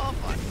fuck, oh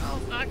fuck, oh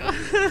fuck.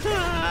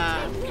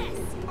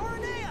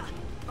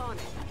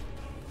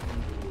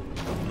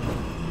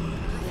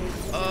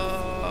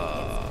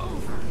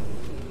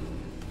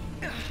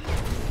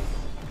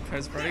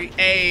 Press party.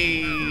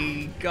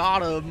 Hey,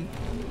 got him.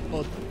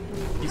 Or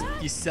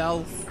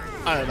yourself.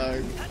 I don't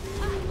know.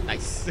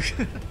 Nice.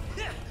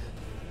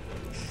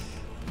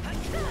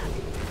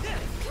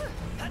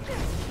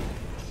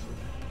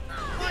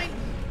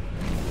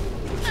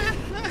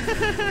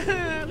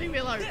 Leave me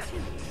alone.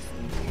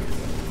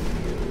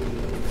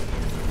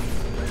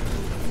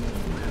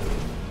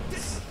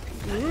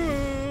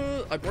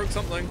 I broke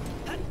something.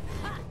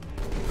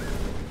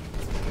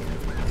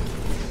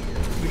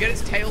 If we get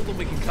its tail, then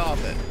we can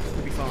carve it.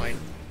 We'll be fine.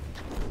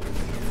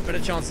 Better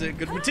chance at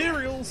good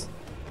materials.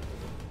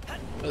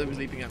 Oh, it was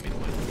leaping at me.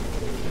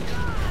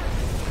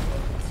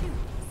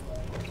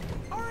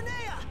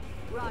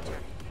 Roger.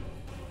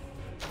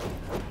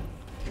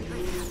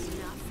 That's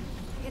enough.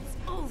 It's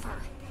over.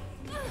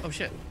 Oh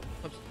shit.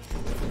 Oops.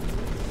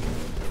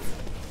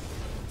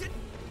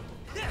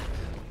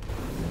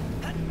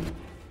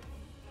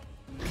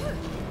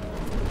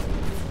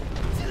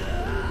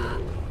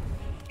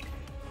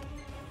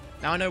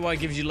 Now I know why it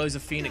gives you loads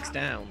of Phoenix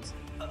Downs.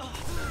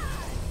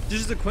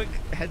 Just as a quick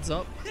heads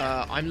up,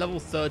 I'm level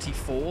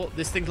 34.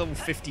 This thing's level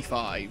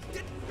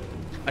 55.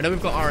 I know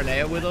we've got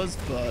Aranea with us,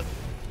 but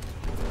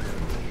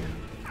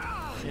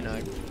you know.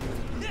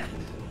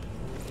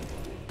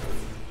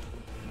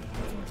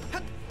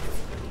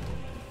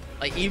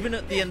 Like even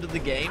at the end of the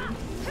game,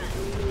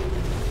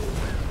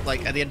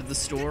 like at the end of the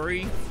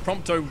story,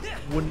 Prompto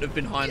wouldn't have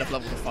been high enough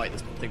level to fight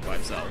this thing by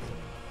himself.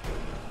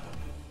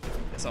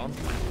 It's on.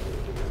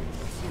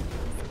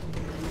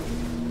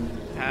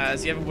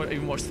 Has he ever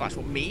even watched Flash?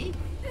 What, me?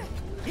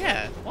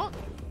 Yeah, what?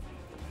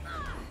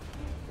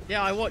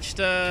 Yeah, I watched,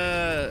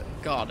 the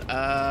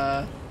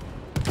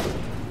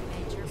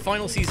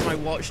final season I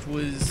watched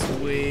was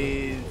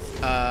with,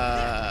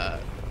 fuck,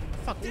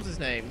 what was his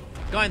name?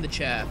 Guy in the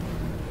chair.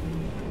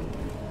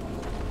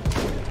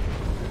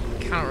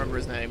 Can't remember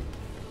his name.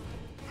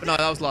 But no,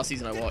 that was the last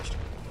season I watched.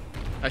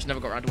 I actually never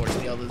got around to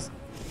watching the others.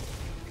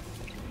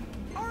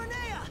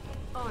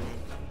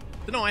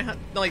 But no, I had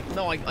I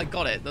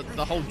got it.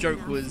 The whole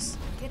joke was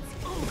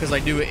because I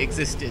knew it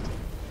existed.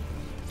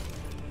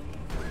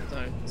 So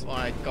that's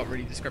why I got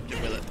really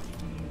descriptive with it.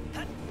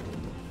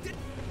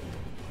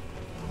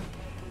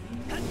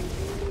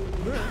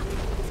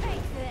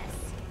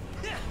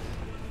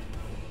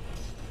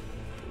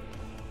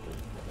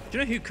 Do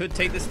you know who could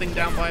take this thing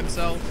down by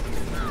himself?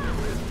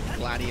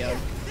 Gladio.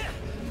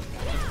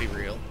 Let's be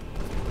real.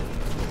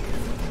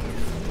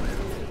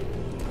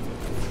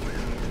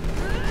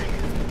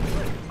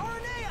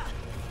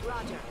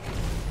 Roger.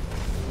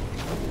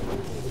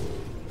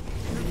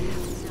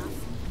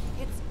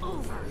 It's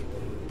over.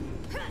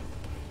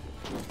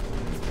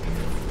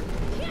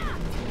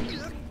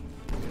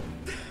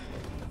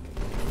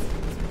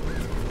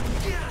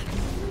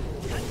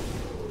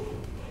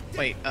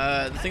 Wait,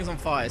 the thing's on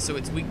fire, so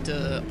it's weak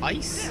to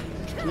ice?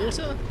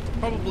 Water?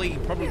 Probably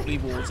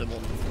water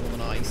more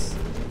than ice.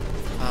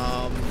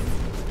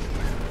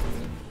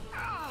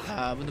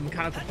 With the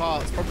mechanical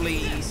parts,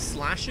 probably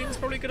slashing is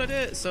probably a good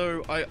idea.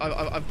 So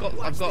I've got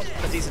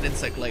a decent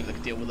insect glaive that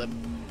can deal with them.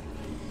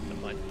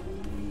 Never mind.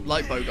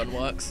 Light bowgun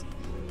works.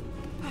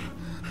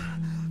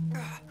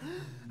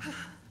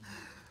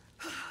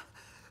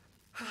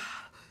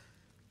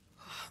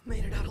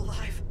 Made it out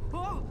alive.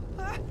 Oh,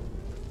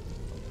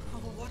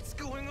 what's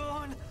going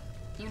on?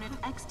 Unit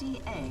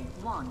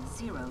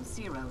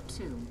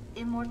XDA-1002,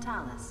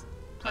 Immortalis.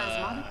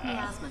 Plasmodic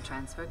miasma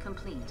transfer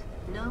complete.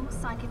 No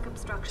psychic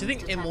obstructions. Do you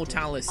think detected.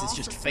 Immortalis is All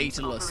just systems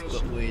Fatalist, but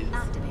operation. with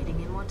Activating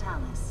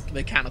Immortalis.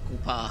 mechanical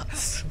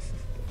parts?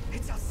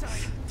 It's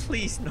outside.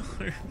 Please no.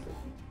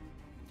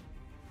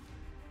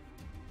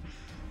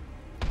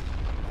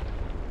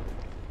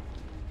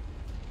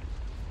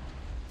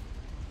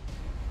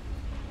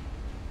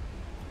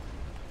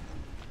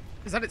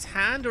 Is that its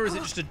hand, or is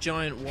it just a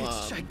giant worm?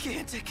 It's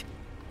gigantic.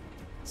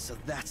 So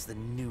that's the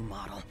new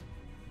model.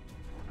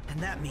 And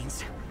that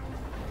means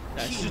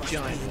No, it's he just a must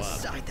giant be worm.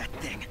 inside that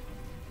thing.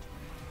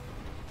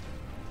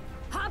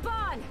 Hop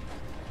on!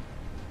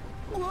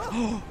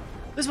 Whoa!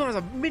 This one has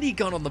a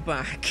minigun on the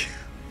back.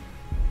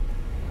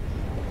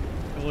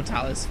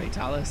 Immortalis,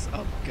 Fatalis.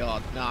 Oh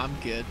god, no, I'm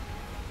good.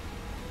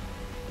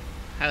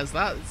 How's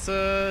that? It's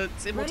Ready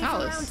for round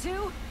Immortalis.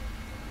 two?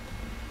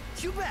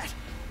 You bet!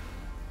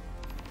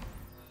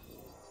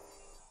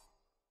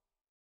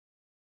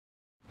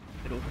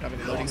 Bit awkward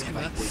having a loading screen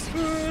there.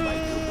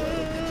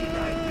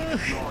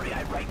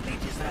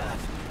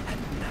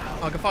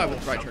 I can fire with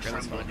the right trigger,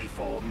 that's fine.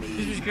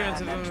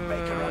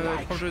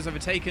 Commander is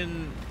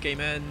overtaken, game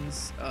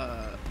ends,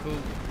 cool.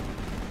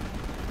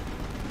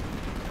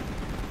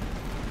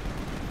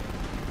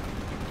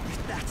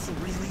 If that's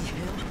really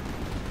him...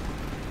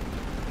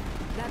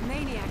 That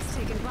maniac's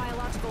taken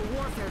biological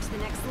warfare to the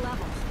next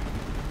level.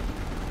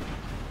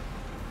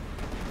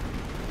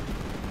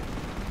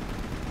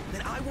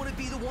 Then I want to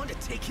be the one to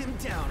take him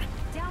down.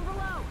 Down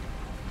below!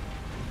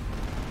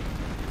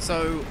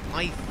 So,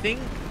 I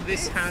think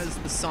this has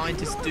the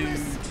scientist dude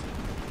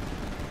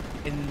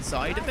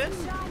inside of it?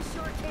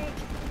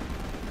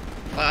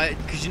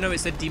 Because you know it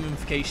said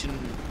demonification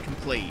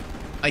complete.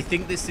 I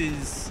think this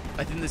is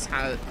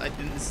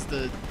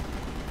the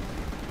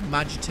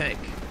Magitech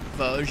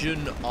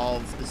version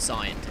of the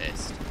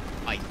scientist.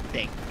 I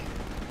think.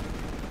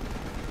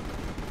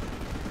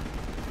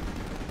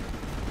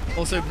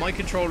 Also, my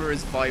controller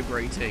is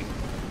vibrating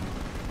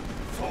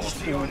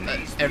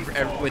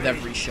with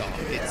every shot.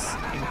 It's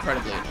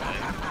incredibly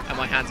annoying, and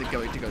my hands are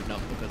going to go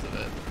numb because of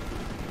it.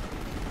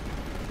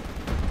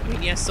 I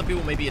mean, yes, some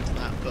people may be into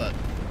that, but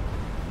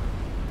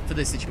for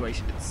this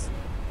situation, it's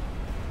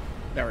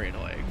very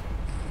annoying.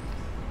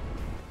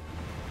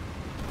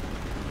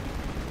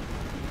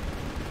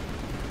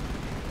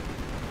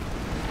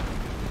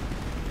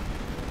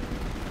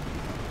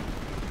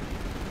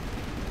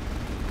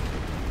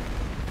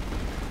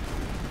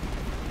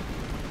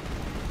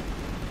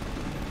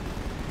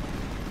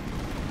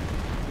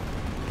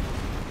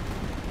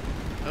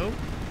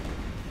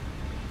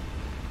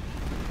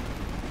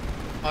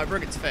 I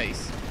broke its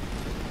face.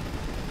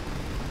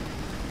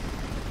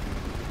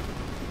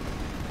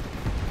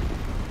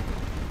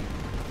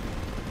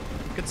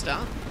 Good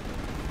start.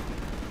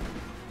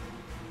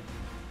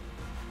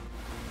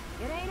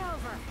 It ain't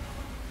over.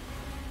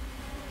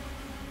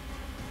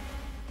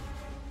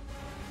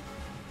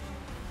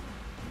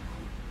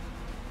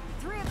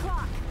 $3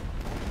 o'clock.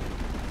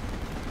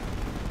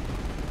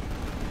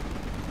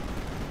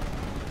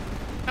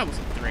 That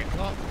wasn't 3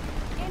 o'clock.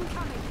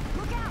 Incoming.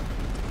 Look out.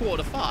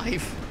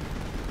 4:45.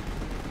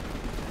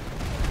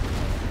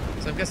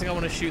 So I'm guessing I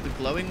want to shoot the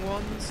glowing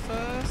ones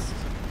first?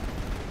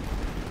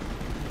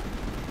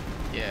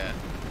 Yeah.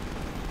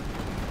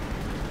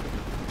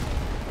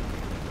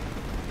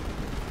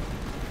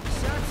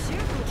 Sharp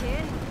shooting,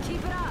 kid.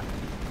 Keep it up.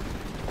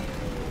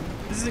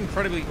 This is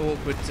incredibly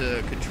awkward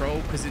to control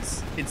because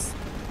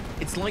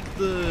it's like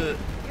the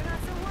You're not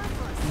so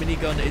worthless.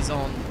 minigun is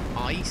on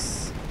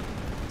ice,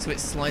 so it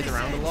slides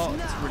around a lot.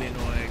 It's really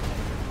annoying.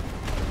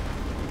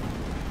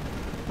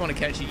 If you want to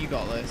catch it, you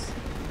got this.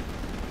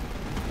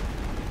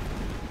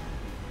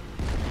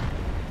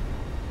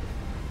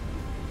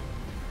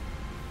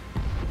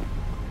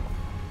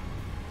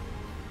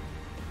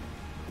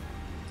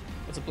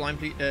 What's a blind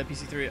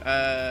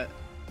PC3?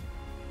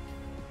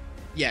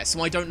 Yeah,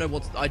 so I don't know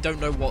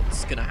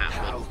what's gonna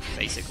happen,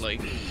 basically.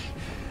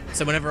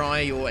 So whenever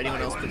I or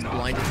anyone else puts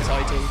blind in the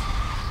title,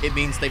 it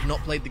means they've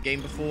not played the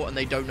game before and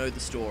they don't know the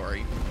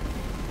story.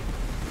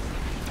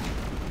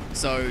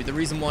 So the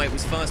reason why it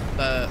was first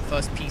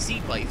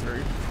PC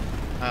playthrough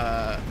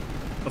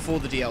before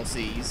the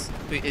DLCs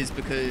is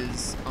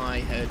because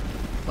I had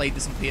played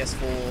this on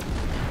PS4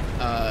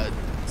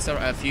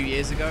 a few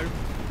years ago.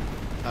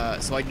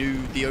 So I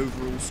knew the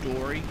overall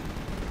story,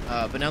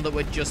 but now that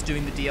we're just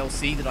doing the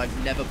DLC that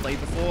I've never played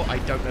before, I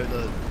don't know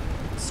the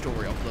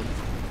story of them,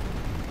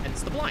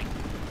 hence the blind.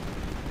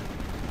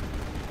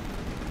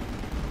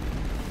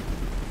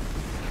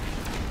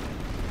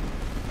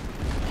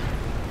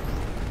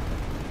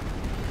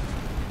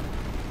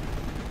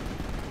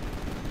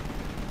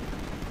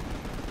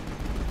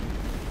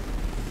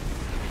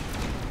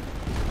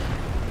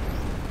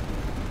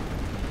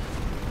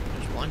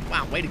 There's one.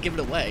 Wow, way to give it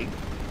away.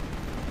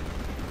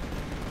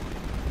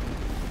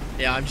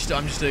 Yeah, I'm just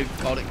a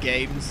god at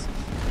games.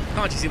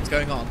 Can't actually see what's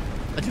going on.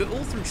 I do it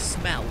all through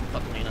smell,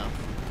 funnily enough.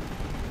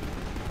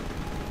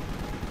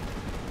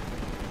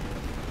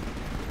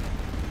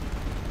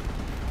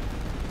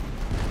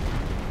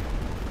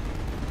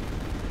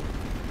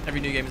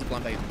 Every new game is a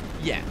blind beta.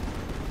 Yeah.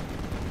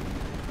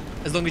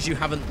 As long as you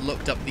haven't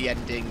looked up the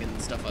ending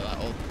and stuff like that,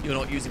 or you're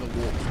not using a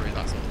walkthrough,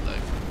 that sort of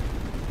thing.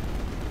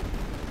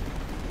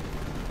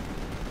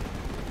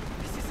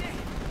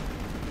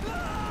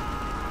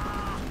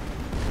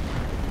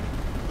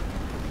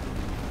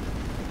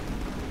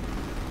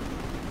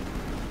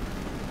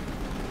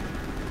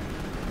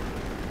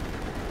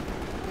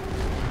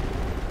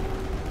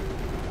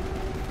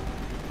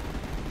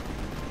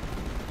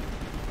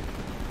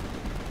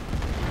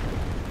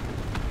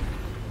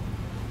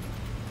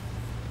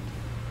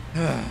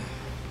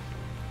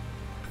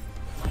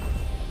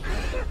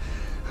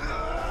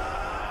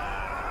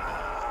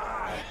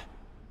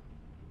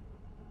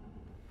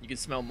 You can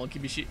smell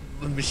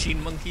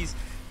machine monkeys.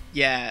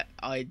 Yeah,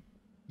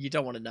 you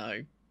don't want to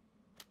know.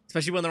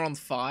 Especially when they're on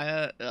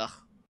fire. Ugh.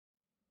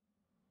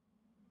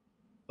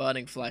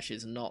 Burning flesh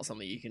is not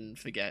something you can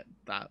forget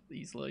that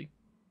easily.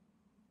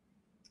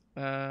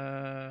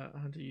 How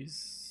to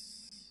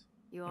use...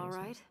 You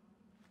alright?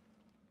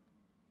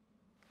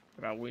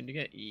 About wounding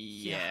it?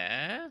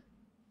 Yeah.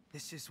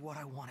 This is what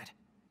I wanted.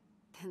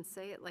 Then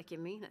say it like you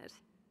mean it.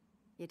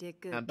 You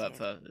did good, And but kid.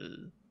 for...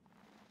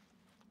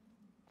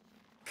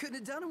 Couldn't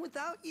have done it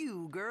without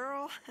you,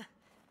 girl.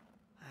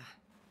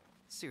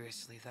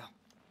 Seriously, though.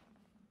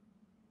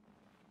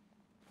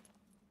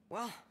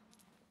 Well,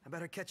 I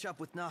better catch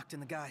up with Noct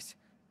and the guys.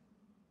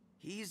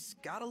 He's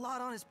got a lot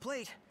on his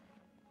plate,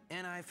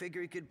 and I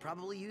figure he could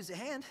probably use a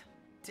hand,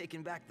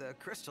 taking back the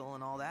crystal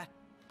and all that.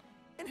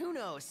 And who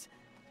knows,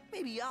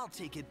 maybe I'll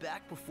take it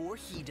back before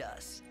he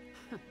does.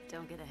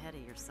 Don't get ahead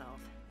of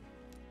yourself.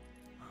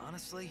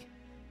 Honestly,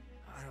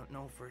 I don't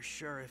know for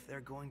sure if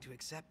they're going to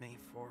accept me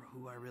for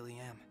who I really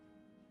am.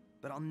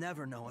 But I'll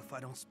never know if I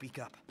don't speak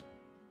up.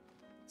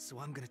 So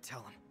I'm gonna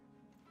tell them.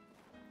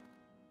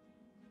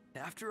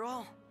 After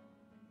all,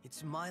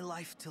 it's my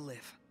life to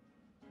live.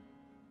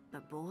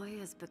 The boy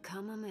has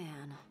become a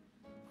man.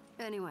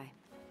 Anyway,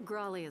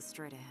 Grolly is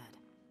straight ahead.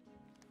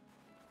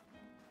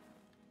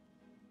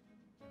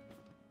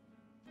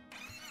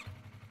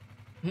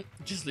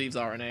 Just leaves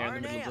RNA in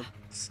the middle of Arnea!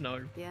 the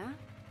snow. Yeah?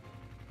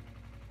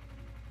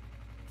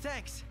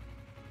 Thanks.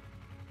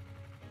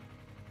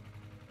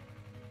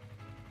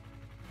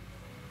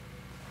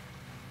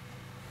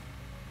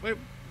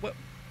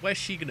 Where's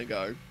she gonna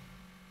go?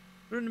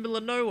 We're in the middle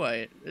of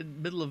nowhere. In the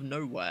middle of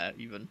nowhere,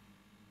 even.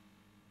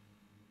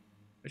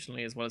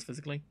 Emotionally as well as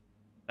physically.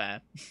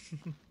 Fair.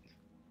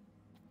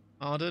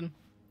 Arden?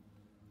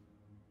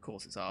 Of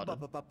course it's Arden.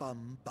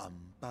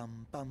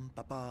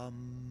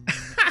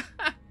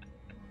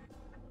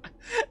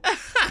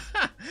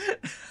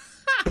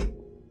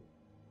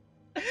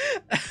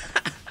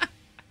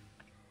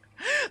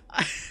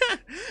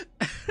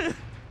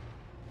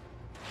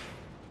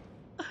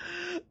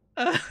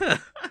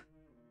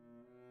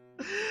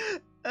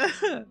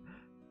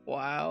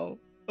 Wow.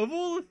 Of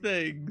all the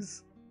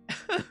things.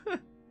 Of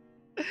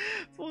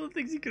all the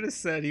things he could have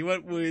said, he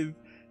went with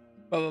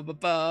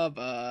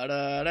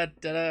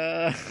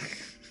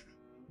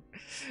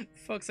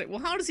fuck's sake. Well,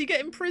 how does he get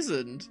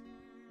imprisoned?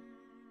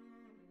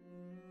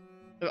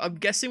 I'm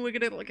guessing we're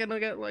gonna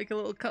get like a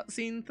little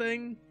cutscene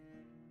thing.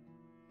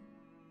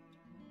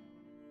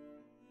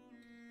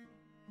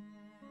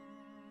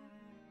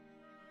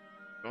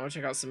 I want to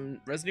check out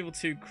some Resident Evil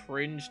 2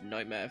 cringe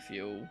nightmare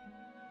fuel.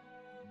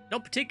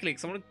 Not particularly,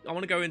 because I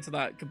want to go into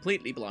that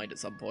completely blind at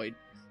some point.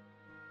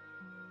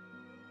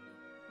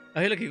 Oh,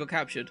 hey, look, he got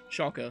captured.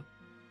 Shocker.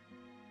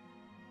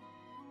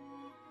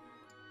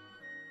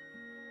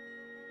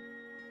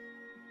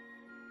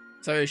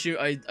 So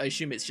I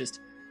assume it's just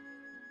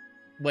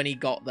when he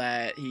got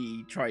there,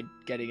 he tried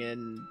getting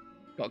in,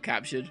 got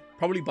captured,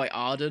 probably by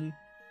Arden.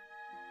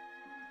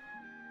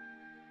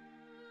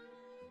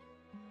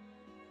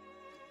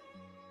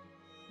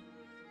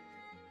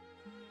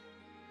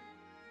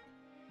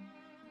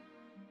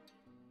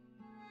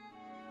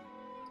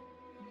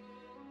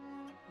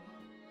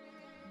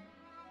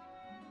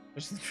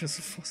 Just the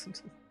prison force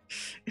into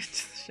the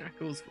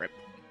shackles. Rip.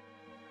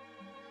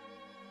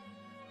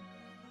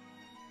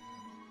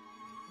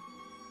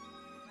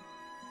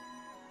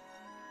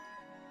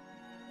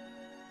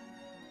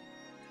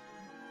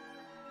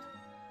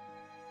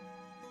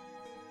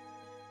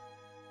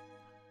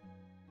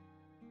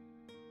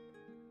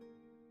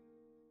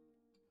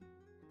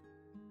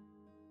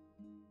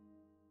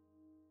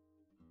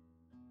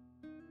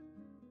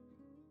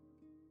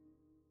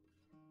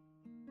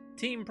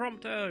 Team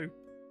Prompto.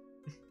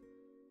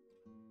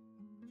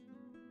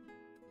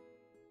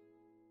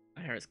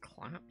 My hair is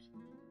clapped.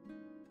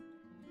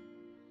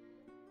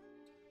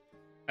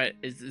 Right,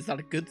 is that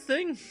a good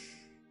thing?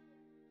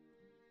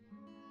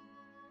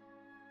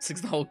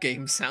 Sings the whole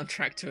game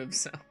soundtrack to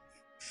himself.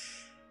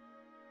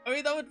 I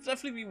mean, that would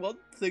definitely be one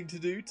thing to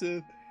do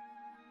to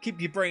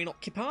keep your brain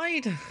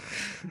occupied.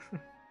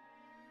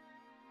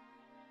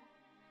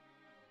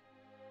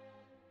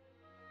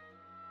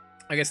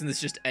 I guess this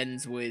just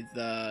ends with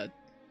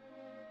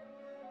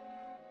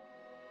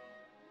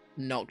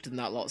Noct and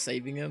that lot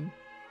saving him.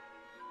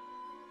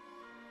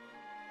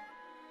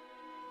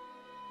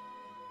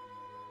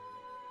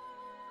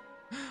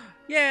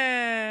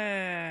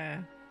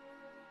 Yeah.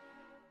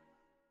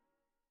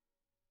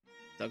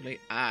 It's ugly.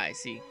 Ah, I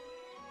see.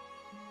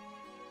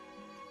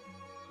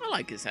 I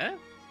like his hair.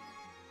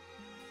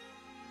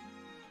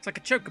 It's like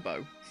a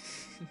chocobo.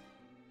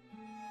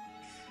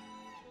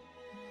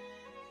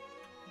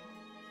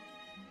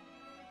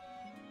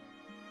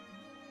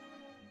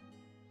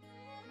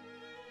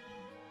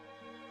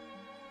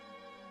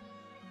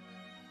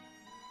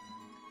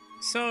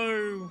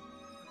 So,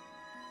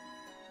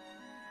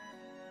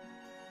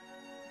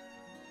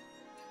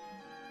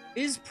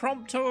 is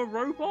Prompto a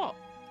robot,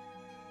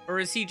 or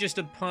is he just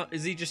a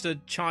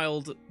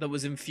child that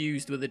was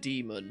infused with a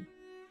demon,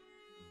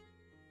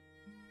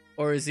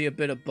 or is he a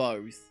bit of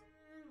both?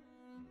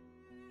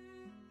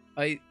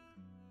 I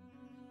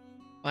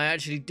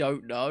actually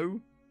don't know.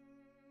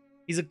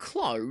 He's a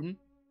clone,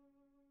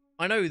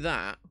 I know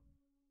that.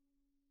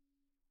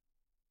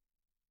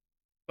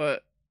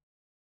 But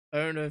I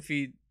don't know if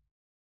he...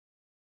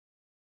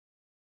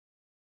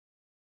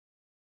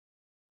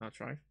 I'll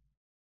try.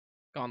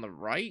 Go on the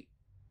right?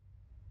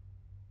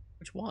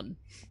 Which one?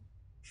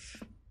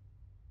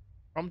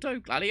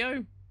 Prompto?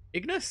 Gladio?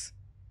 Ignis?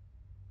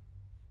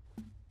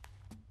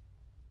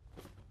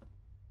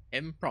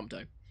 Him?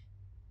 Prompto.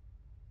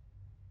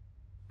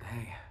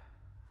 Hey,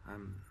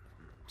 I'm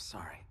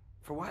sorry.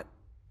 For what?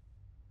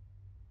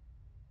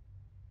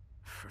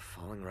 For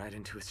falling right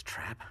into his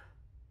trap.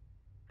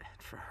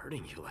 And for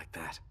hurting you like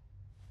that.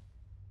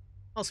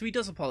 Oh, so he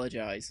does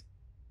apologize.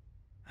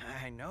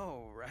 I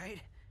know,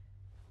 right?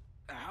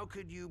 How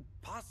could you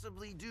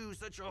possibly do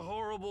such a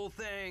horrible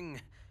thing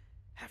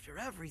after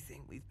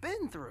everything we've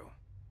been through?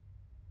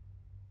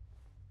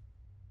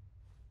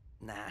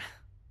 Nah,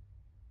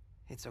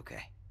 it's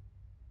okay.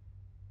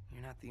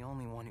 You're not the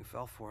only one who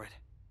fell for it.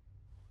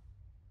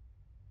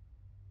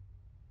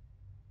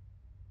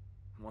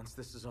 Once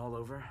this is all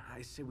over,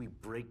 I say we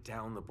break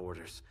down the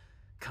borders.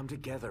 Come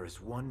together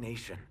as one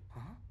nation.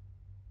 Huh?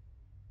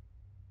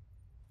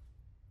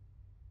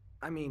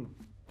 I mean,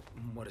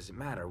 what does it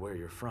matter where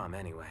you're from,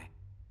 anyway?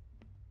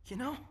 You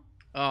know,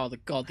 Oh, the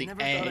god, the I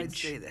never edge. thought I'd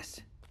say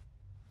this,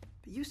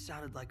 but you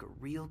sounded like a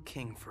real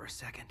king for a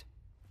second.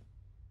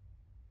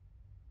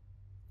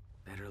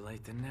 Better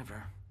late than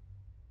never.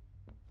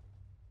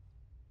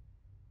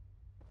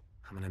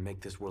 I'm gonna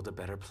make this world a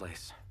better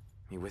place.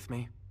 You with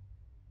me?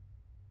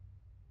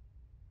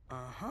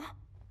 Uh-huh.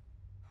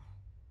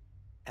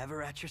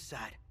 Ever at your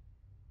side.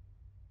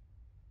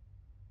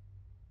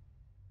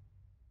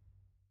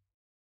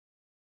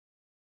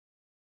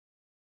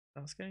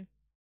 Okay.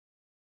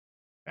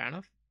 Fair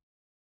enough.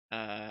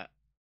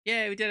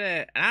 Yeah, we did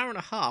an hour and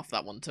a half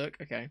that one took.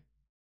 Okay.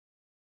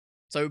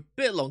 So a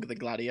bit longer than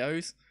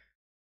Gladios.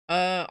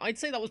 I'd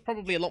say that was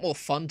probably a lot more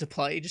fun to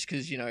play just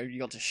because, you know, you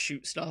got to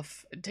shoot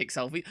stuff and take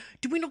selfies.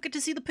 Did we not get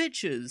to see the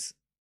pictures?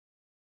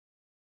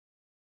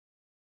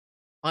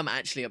 I'm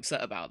actually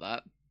upset about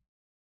that.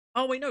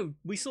 Oh, wait, no.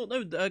 We saw,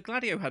 no,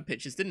 Gladio had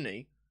pictures, didn't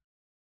he?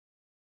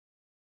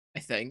 I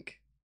think.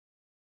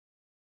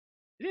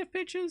 Did he have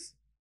pictures?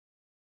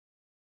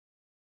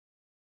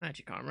 I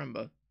actually can't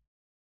remember.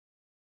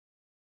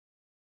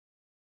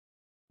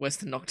 Where's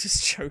the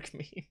Noctis choke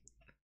meme?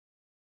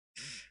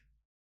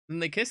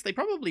 And they kiss? They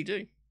probably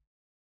do.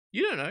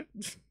 You don't know.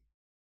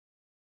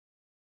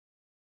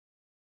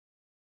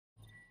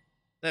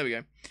 There we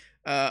go.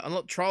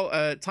 Unlocked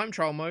trial, time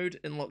trial mode,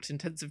 unlocked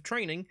intensive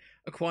training,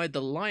 acquired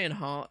the Lion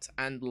Heart,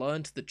 and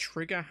learned the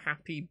Trigger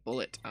Happy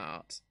Bullet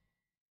art.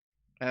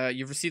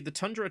 You've received the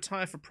Tundra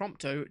attire for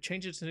Prompto.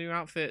 Change it to a new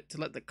outfit to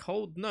let the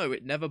cold know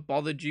it never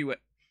bothered you.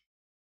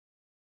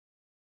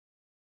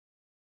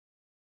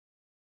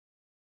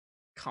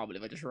 Can't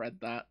believe I just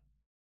read that.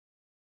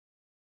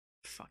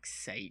 Fuck's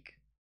sake.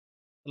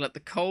 Let the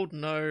cold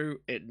know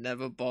it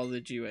never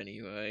bothered you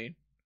anyway.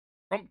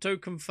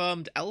 Prompto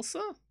confirmed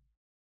Elsa?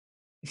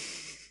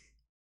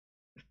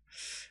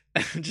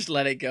 Just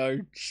let it go.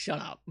 Shut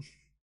up.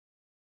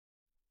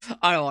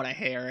 I don't want to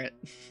hear it.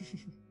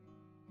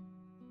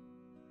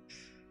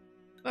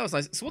 That was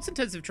nice. So what's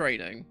intensive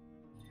training?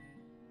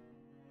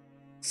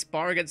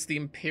 Spar against the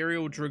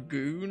Imperial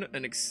Dragoon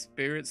and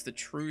experience the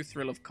true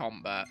thrill of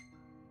combat.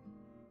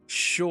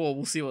 Sure,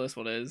 we'll see what this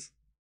one is.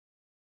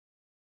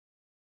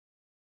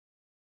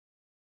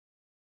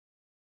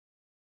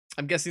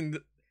 I'm guessing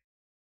that...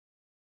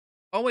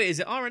 Oh wait,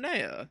 is it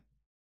Aranea?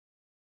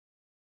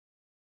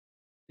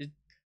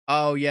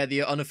 Oh yeah,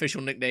 the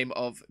unofficial nickname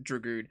of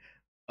Dragoon.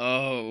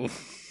 Oh.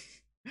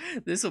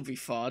 This'll be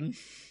fun.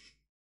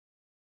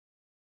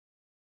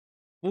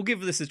 We'll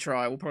give this a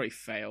try. We'll probably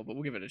fail, but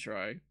we'll give it a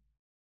try.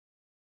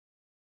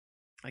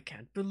 I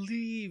can't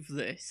believe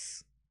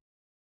this.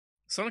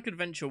 Sonic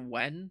Adventure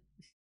when?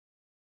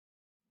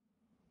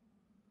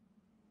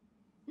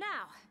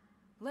 Now,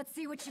 let's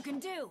see what you can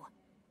do.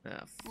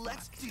 Ah,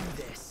 Let's do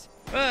this.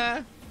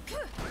 ah.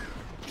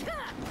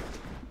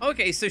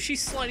 Okay, so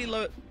she's slightly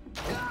low.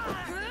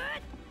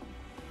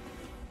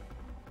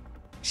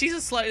 She's a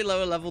slightly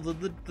lower level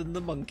than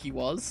the monkey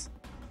was.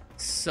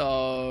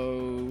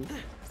 So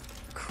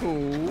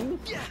cool.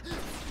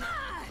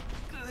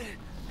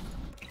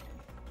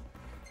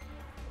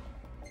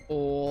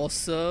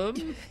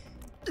 Awesome.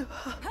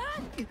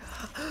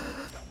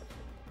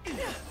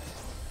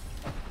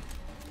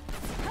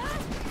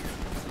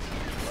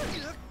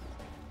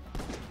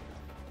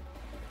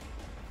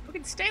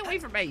 Fucking stay away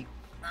from me.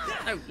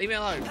 No, leave me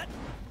alone.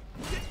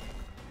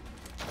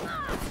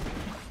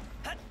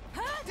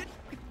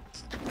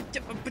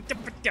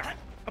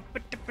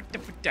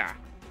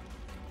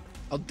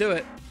 I'll do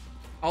it.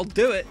 I'll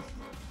do it.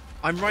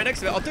 I'm right next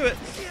to it. I'll do it.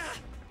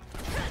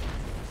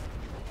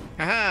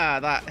 Haha,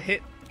 that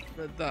hit.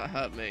 That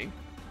hurt me.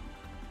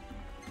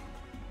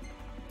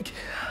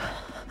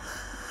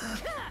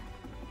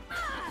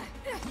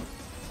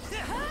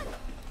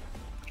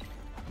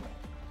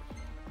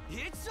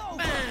 It's over.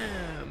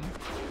 Bam!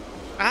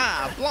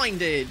 Ah,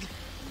 blinded.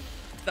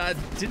 That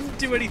didn't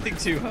do anything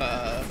to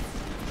her.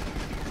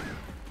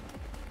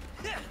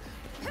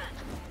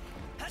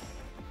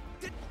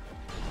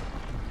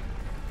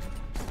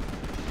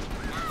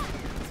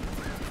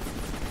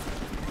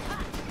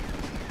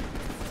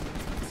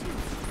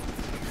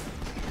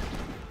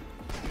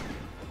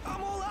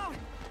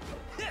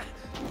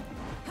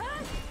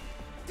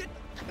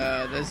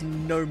 There's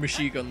no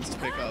machine guns to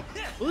pick up.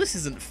 Well, this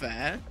isn't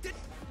fair.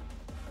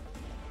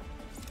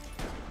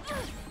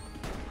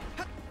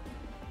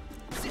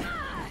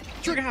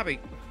 Trigger happy.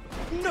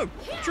 No.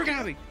 Trigger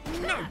happy.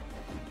 No.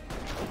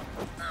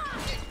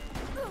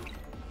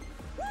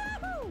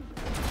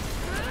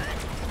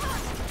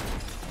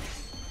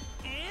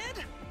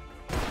 And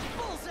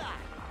bullseye.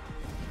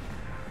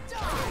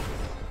 Die.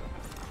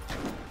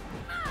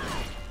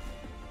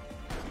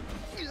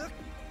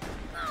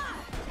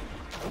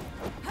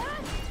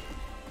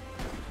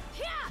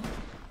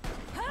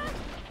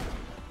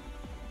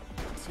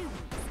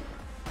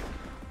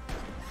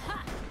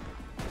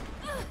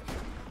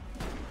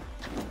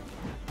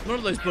 None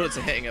of those bullets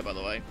are hitting her, by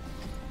the way.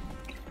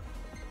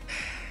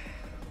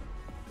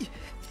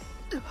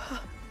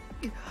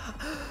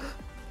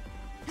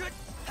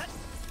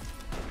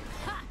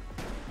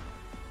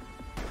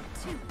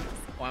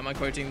 Why am I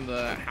quoting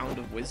the Hound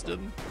of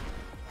Wisdom?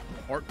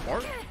 Part?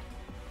 What?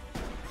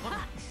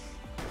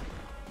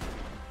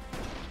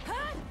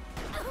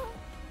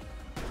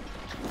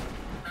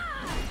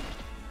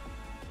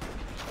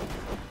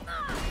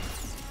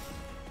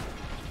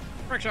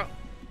 Crack shot.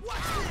 Watch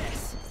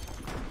this.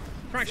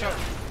 Crack shot.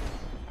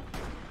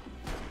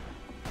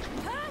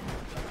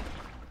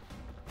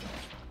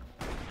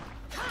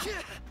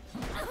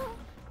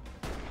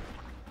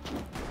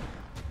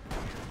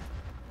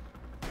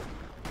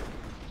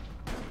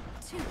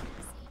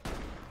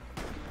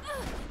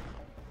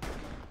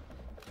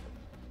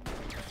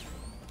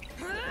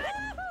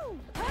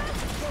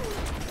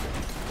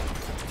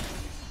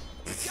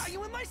 Got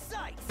you in my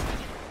sights.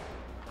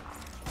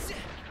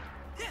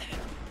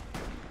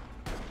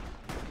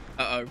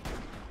 Uh-oh.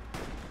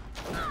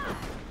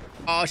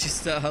 Oh, she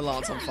set her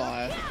lance on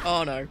fire.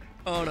 Oh no.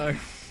 Oh no.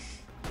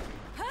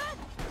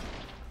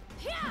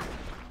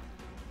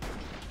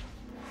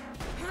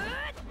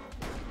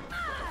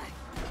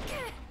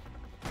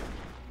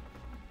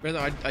 Really,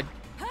 I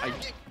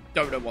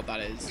don't know what that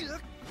is.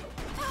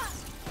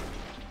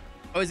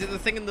 Oh, is it the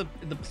thing in the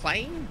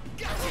plane?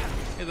 Yeah,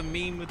 the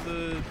meme with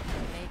the...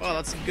 Oh,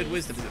 that's some good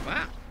wisdom. Is it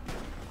that?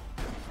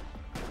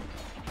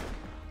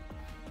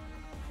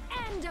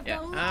 Yeah.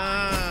 Oh,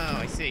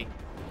 I see.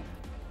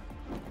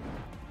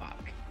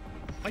 Fuck.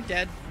 Am I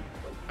dead?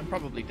 I'm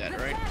probably dead,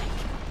 right?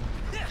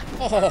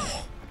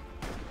 Oh!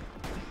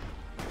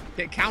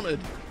 Get countered.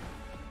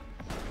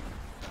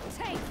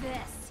 Take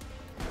this.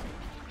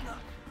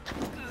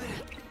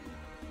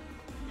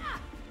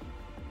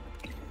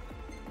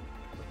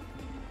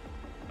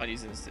 I'd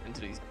use this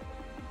into these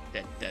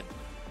dead.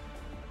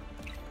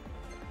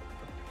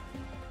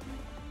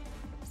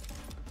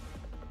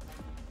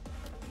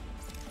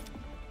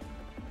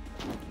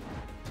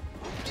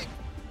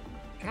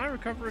 Can I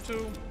recover at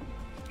all?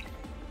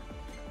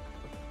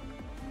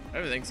 I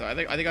don't think so. I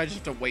think I just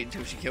have to wait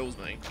until she kills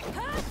me.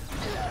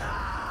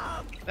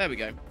 There we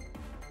go.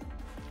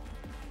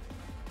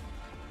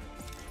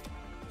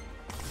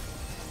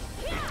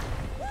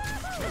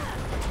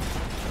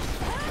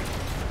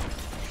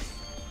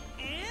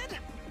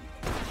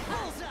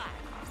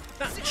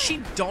 She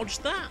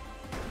dodged that?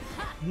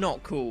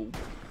 Not cool.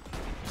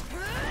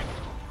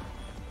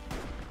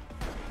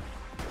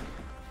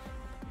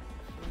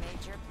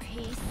 Major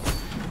piece.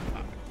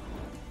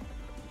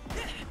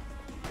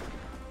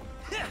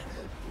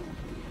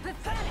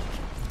 Pathetic.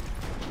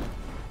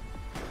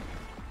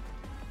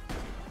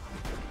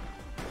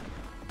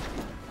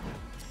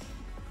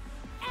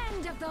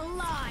 End of the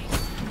line.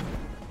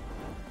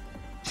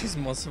 She's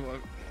muscle.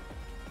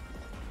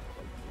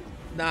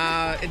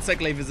 Nah, Insect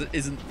Glaive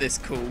isn't this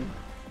cool.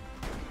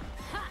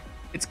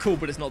 It's cool,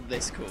 but it's not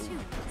this cool.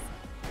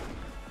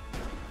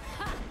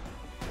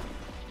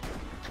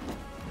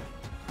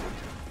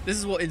 This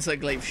is what Insect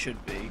Glaive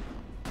should be.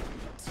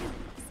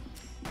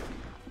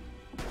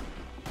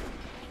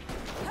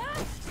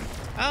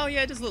 Oh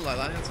yeah, it does look like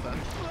that. That's fair.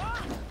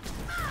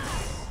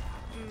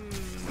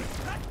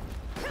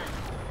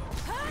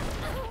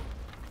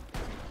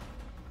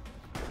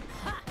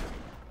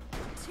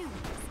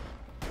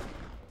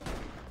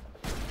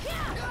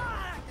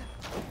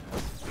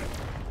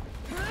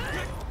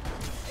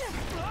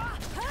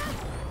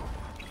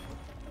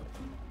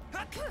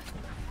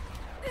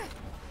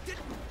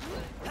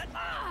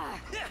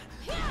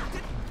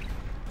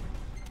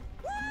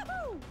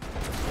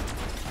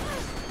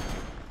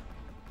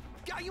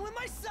 Got you in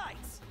my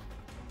sights.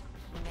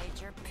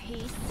 Major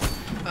piece.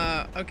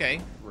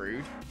 Okay.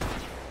 Rude.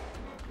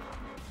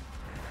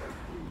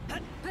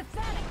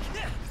 Pathetic.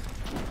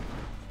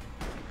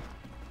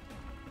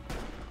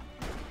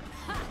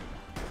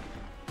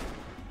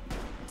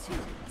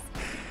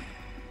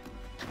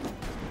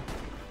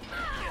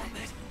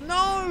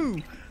 No!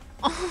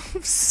 Oh,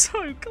 I'm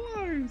so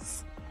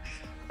close.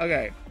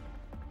 Okay.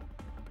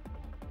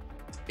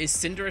 Is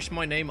Sinderish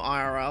my name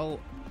IRL?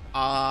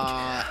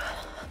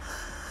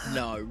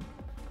 No.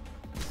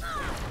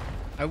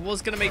 I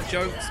was gonna make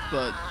jokes,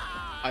 but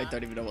I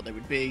don't even know what they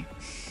would be.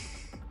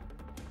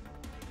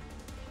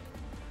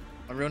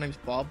 My real name's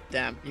Bob.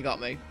 Damn, you got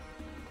me.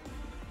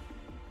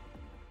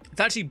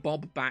 It's actually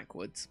Bob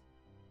backwards.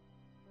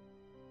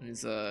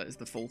 is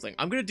the full thing.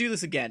 I'm gonna do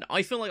this again.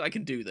 I feel like I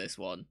can do this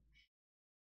one.